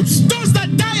like you. Those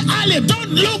that die early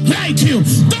don't look like you.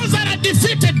 Those that are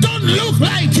defeated don't look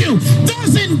like you.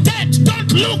 Those in debt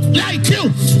don't look like you.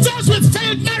 Those with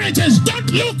failed marriages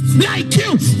don't look like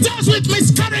you. Those with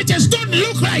miscarriages don't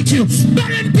look like you.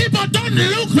 Barren people don't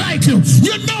look like you.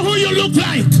 You know who you look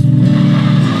like.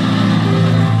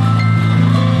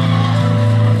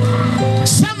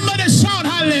 Somebody shout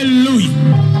hallelujah.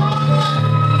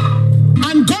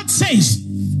 And God says,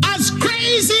 as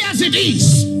crazy as it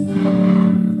is,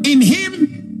 in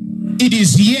him it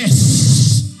is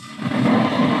yes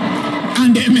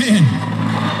and amen.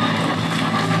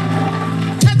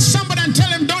 Touch somebody and tell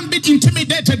him, don't be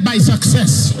intimidated by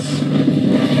success.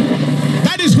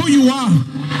 That is who you are.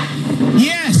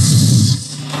 Yes.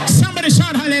 Somebody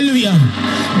shout hallelujah.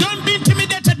 Don't be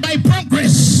intimidated by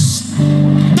progress.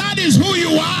 That is who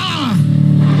you are.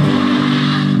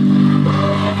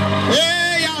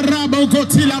 Hey,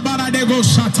 Arabokotila Baradego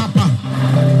Shatapa.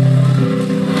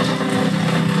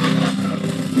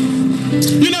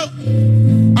 You know,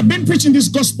 I've been preaching this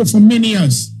gospel for many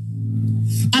years,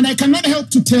 and I cannot help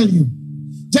to tell you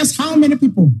just how many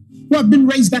people who have been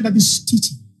raised under this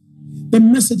teaching, the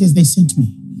messages they sent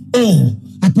me. Oh,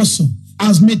 Apostle, I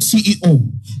was made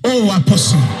CEO. Oh,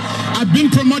 Apostle, I've been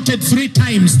promoted 3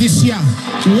 times this year.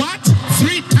 What?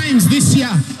 3 times this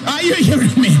year? Are you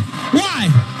hearing me? Why?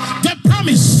 The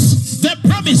promise, the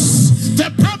promise,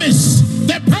 the promise,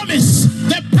 the promise,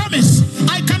 the promise.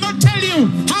 I cannot tell you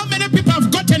how many people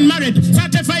have gotten married.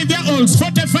 35-year-olds,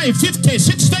 45, 50,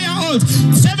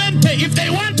 60-year-olds, 70. If they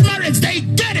want marriage, they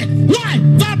get it. Why?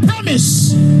 The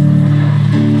promise.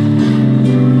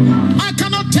 I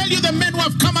cannot tell you the men who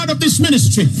have come out of this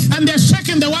ministry and they're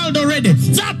shaking the world already.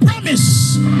 The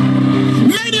promise.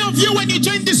 Many of you, when you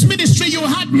joined this ministry, you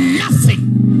had nothing.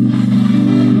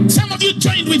 Some of you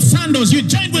joined with sandals, you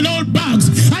joined with old bags,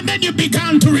 and then you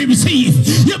began to receive.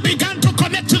 You began to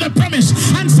connect to the promise.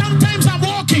 And sometimes I'm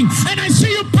walking and I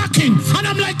see you packing, and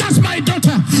I'm like, that's my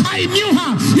daughter. I knew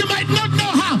her. You might not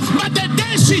know her, but the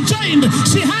day she joined,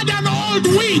 she had an old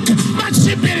wig, but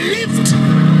she believed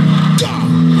God.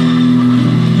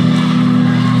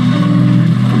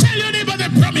 Tell your neighbor the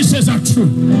promises are true.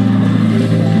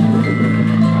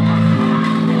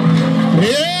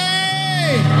 Hey!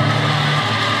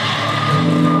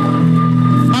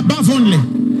 Above only.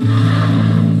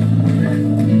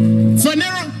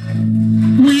 Phaneroo,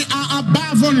 we are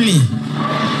above only.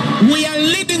 We are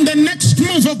leading the next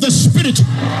move of the Spirit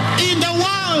in the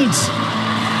world.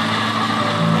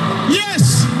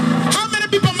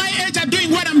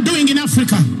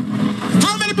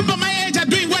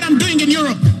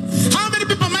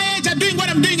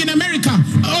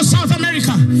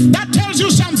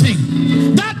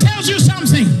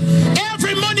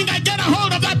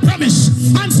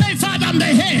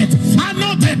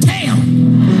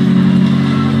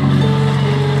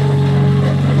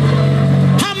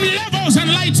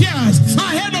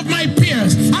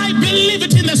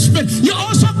 believe it in the spirit, you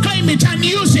also claim it and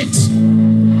use it.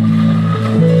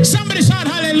 Somebody shout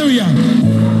hallelujah.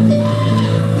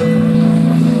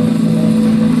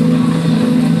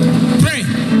 Pray.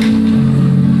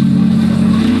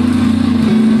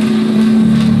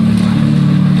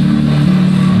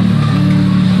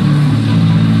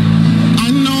 I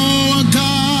know a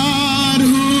God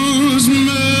whose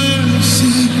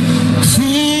mercy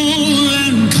full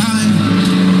and kind,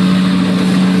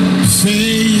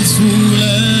 faithful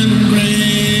and gracious.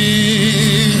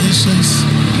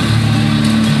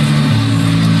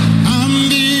 I'm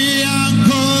the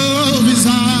apple of his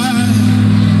eye,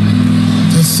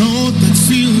 the thought that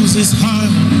fills his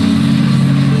heart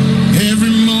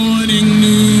every morning,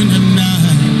 noon and night.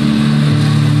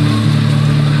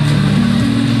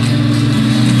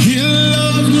 He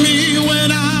loved me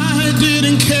when I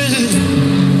didn't care,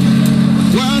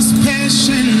 was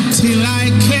patient till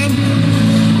I kept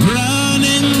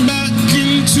running back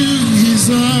into his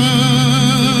arms.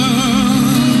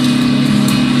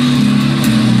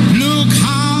 Look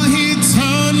how he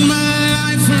turned my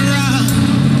life around,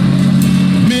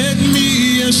 made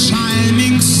me a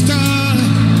shining star,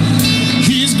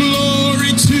 his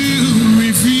glory to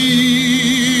reveal.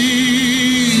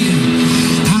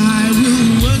 I will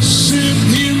worship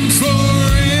him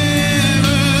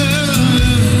forever,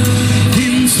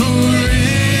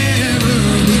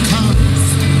 because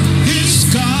this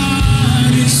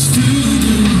God is too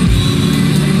good.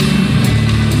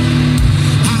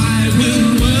 I will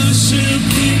worship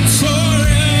him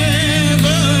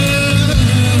forever,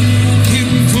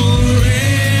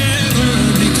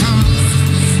 because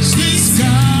this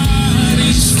God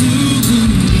is too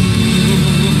good.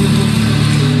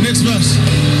 Next verse.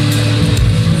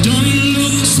 Don't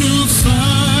look too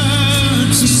far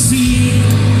to see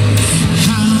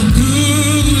how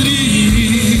good he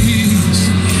is.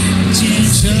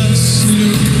 Just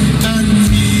look at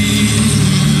me.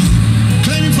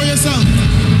 Claim it for yourself.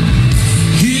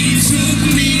 He took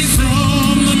me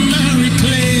from the miry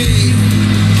clay,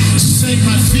 set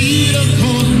my feet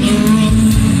upon the rock,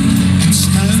 and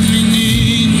standing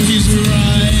in his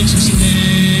righteousness.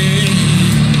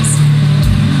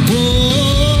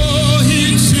 Oh, he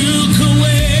took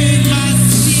away my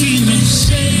sin and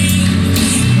shame,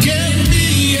 gave me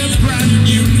a brand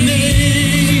new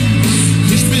name,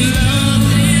 his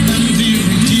beloved and the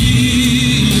redeemed.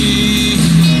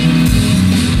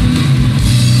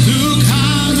 Look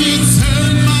how he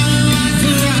turned my life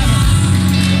around,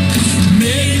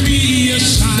 made me a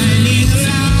shining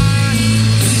light,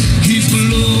 his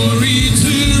glory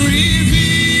to reveal.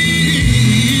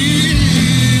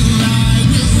 I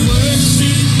will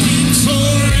worship him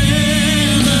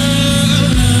forever,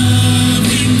 love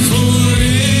him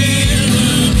forever,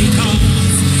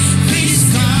 because this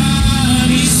God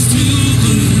is too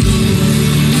good.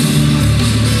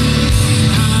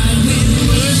 I will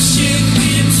worship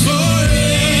him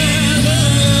forever,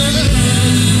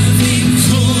 love him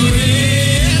forever,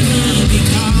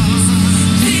 because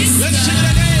this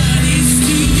God is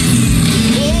too good.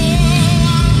 Oh,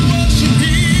 I worship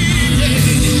him,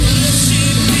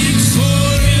 worship him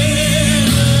forever,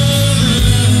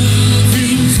 love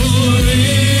him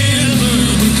forever,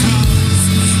 because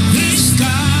this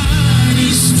God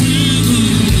is too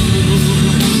good.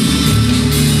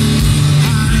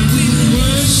 I will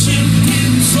worship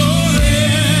him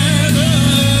forever,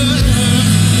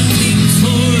 love him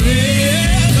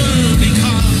forever,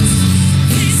 because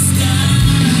this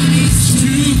God is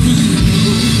too good.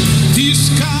 This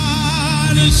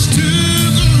God is too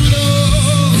good.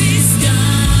 Oh, this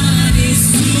God is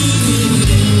too good.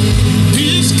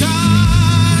 This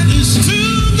God is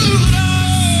too good.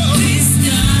 Oh, this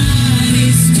God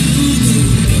is too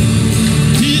good.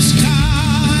 This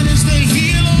God is the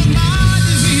healer of my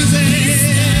diseases. This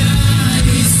God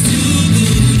is too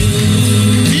good.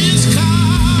 This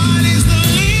God is the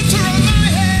lifter of my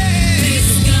head. This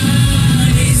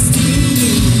God is too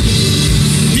good.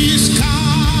 This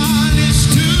God is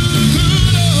too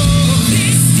good. Oh,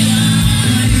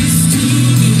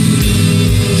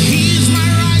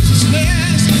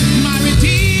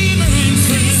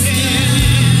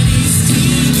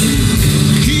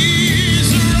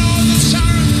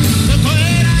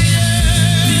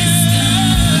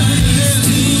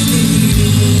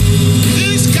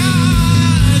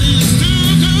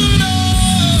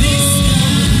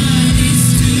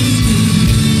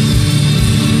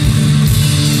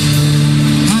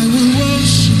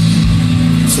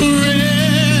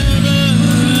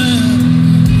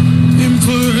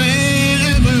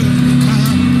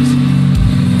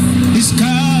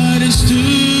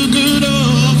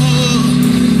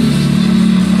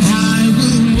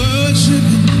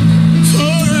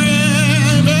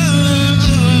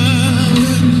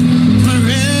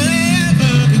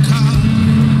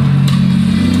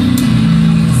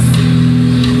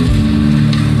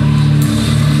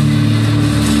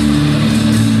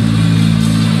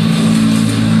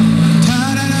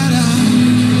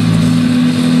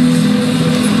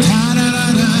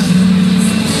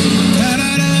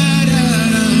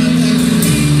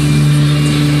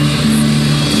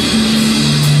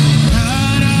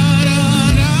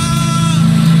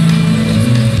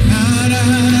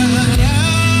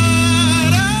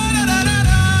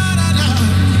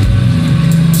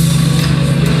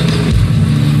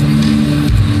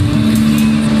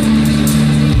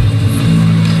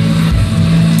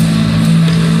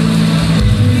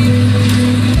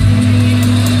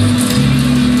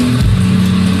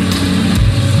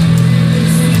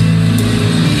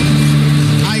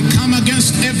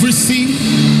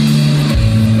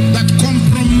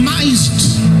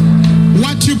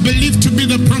 believe to be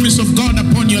the promise of God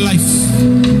upon your life.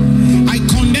 I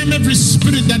condemn every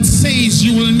spirit that says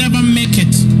you will never make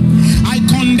it. I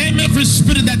condemn every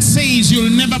spirit that says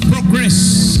you'll never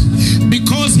progress,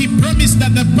 because he promised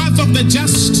that the path of the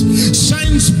just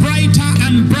shines brighter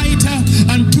and brighter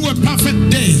unto a perfect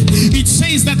day. It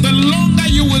says that the longer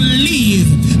you will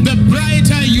live, the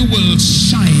brighter you will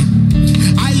shine.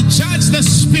 I judge the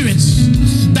spirits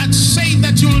that say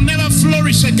that you'll never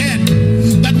flourish again,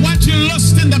 that what you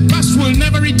lost in the past will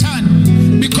never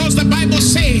return, because the Bible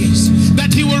says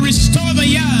that he will restore the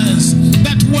years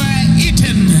that were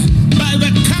eaten by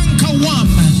the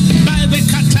cankerworm, by the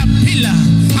caterpillar,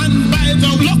 and by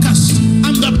the locust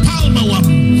and the palmerworm.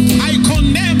 I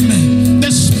condemn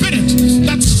the spirit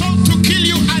that sought to kill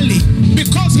you early,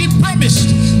 because he promised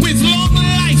with long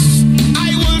life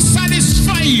I will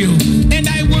satisfy you and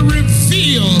I will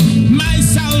reveal my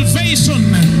salvation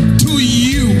to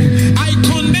you. I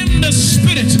condemn the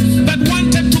spirit that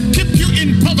wanted to keep you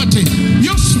in poverty.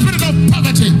 You spirit of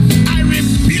poverty, I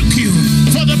rebuke you,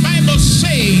 for the Bible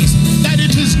says that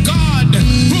it is God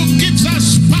who gives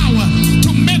us power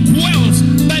to make wealth,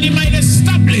 that he might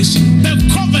establish the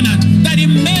covenant that he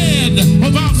made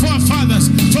of our forefathers.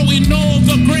 For we know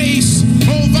the grace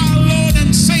of our Lord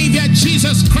and Savior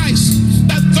Jesus Christ,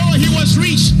 that though he was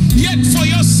rich, yet for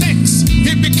your sakes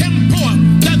he became poor,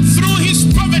 that through his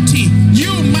poverty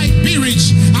you might be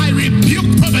rich. I rebuke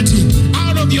poverty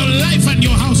out of your life and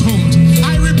your household.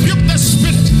 I rebuke the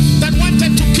spirit that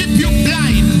wanted to keep you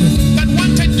blind, that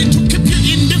wanted to keep you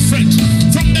indifferent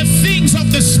from the things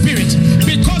of the spirit,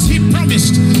 because he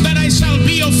promised that I shall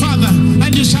be your father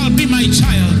and you shall be my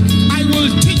child. I will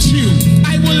teach you,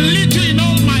 I will lead you in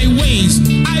all my ways,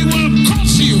 I will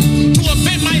cause you to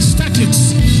obey my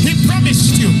statutes. He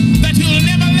promised you that he will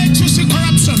never let you see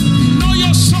corruption, nor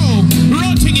your soul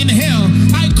rotting in hell.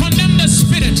 I condemn the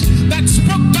spirit that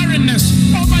spoke barrenness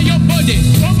over your body,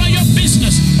 over your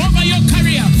business, over your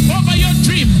career, over your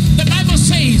dream. The Bible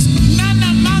says, none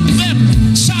among them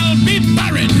shall be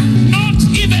barren, not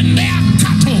even their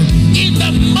cattle, in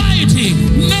the mighty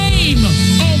name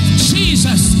of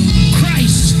Jesus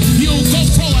Christ. You go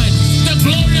forward. The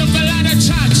glory of the latter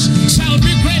church shall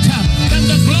be greater than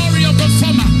the glory of the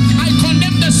former. I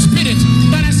condemn the spirit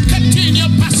that has kept you in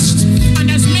your past and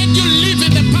has made you live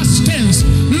in the past tense.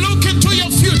 Look into your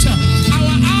future.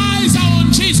 Our eyes are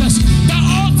on Jesus, the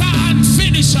author and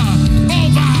finisher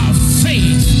of our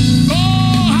faith.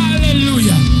 Oh,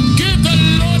 hallelujah. Give the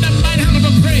Lord a mighty hand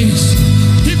of praise.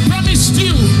 He promised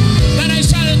you that I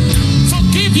shall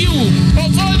forgive you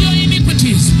of all your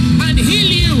iniquities and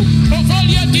heal you of all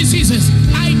your diseases.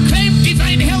 I claim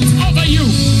divine health over you.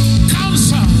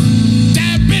 Cancer,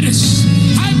 diabetes,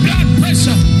 high blood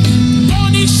pressure,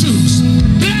 bone issues,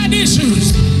 blood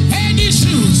issues, head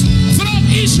issues, throat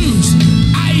issues.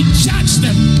 I judge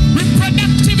them.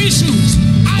 Reproductive issues,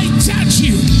 I judge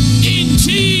you in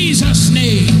Jesus'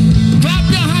 name. Clap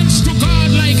your hands to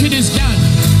God like it is done.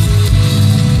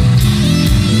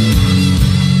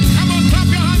 Come on, clap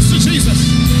your hands to Jesus.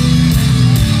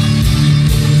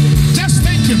 Just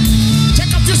thank him.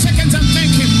 Take a few seconds and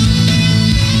thank him.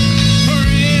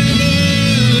 Forever,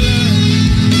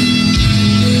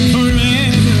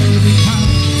 forever we have.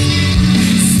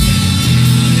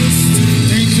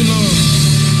 Thank you, Lord.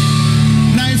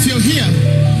 Now, if you're here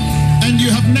and you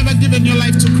have never given your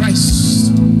life to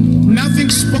Christ, nothing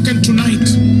spoken tonight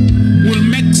will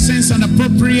make sense and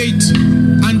appropriate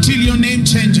until your name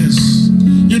changes.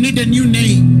 You need a new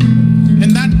name,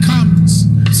 and that comes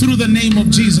through the name of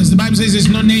Jesus. The Bible says there's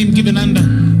no name given under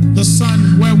the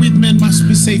Son wherewith men must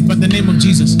be saved but the name of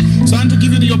Jesus. So I want to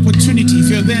give you the opportunity. If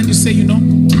you're there and you say, you know,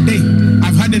 today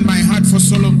I've had in my heart for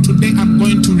so long, today I'm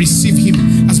going to receive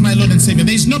him as my Lord and Savior.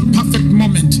 There is no perfect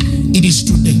moment. It is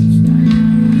today.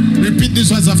 Repeat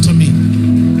these words after me.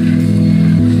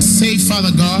 Say,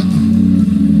 Father God,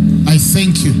 I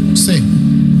thank you. Say,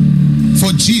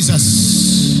 for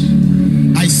Jesus,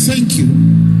 I thank you,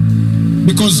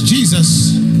 because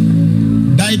Jesus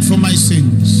died for my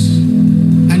sins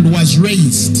and was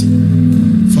raised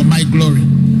for my glory.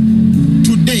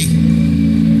 Today,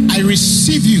 I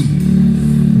receive you,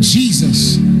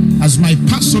 Jesus, as my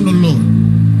personal Lord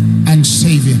and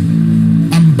Savior.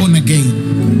 I'm born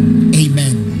again.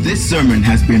 Amen. This sermon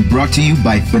has been brought to you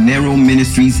by Phaneroo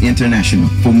Ministries International.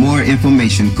 For more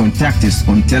information, contact us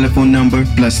on telephone number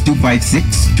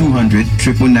 +256 200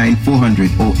 999 400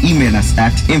 or email us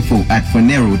at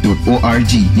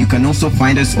info@phaneroo.org. You can also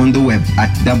find us on the web at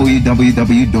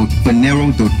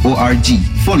www.phaneroo.org.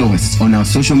 Follow us on our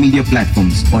social media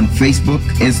platforms on Facebook,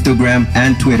 Instagram,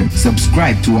 and Twitter.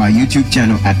 Subscribe to our YouTube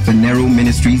channel at Phaneroo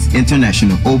Ministries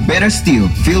International. Or better still,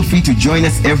 feel free to join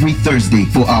us every Thursday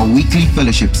for our weekly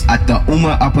fellowships at the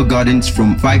Uma Upper Gardens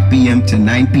from 5 p.m. to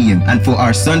 9 p.m. and for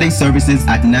our Sunday services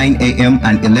at 9 a.m.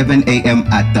 and 11 a.m.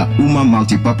 at the Uma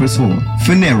Multipurpose Hall.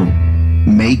 Phaneroo,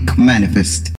 make manifest.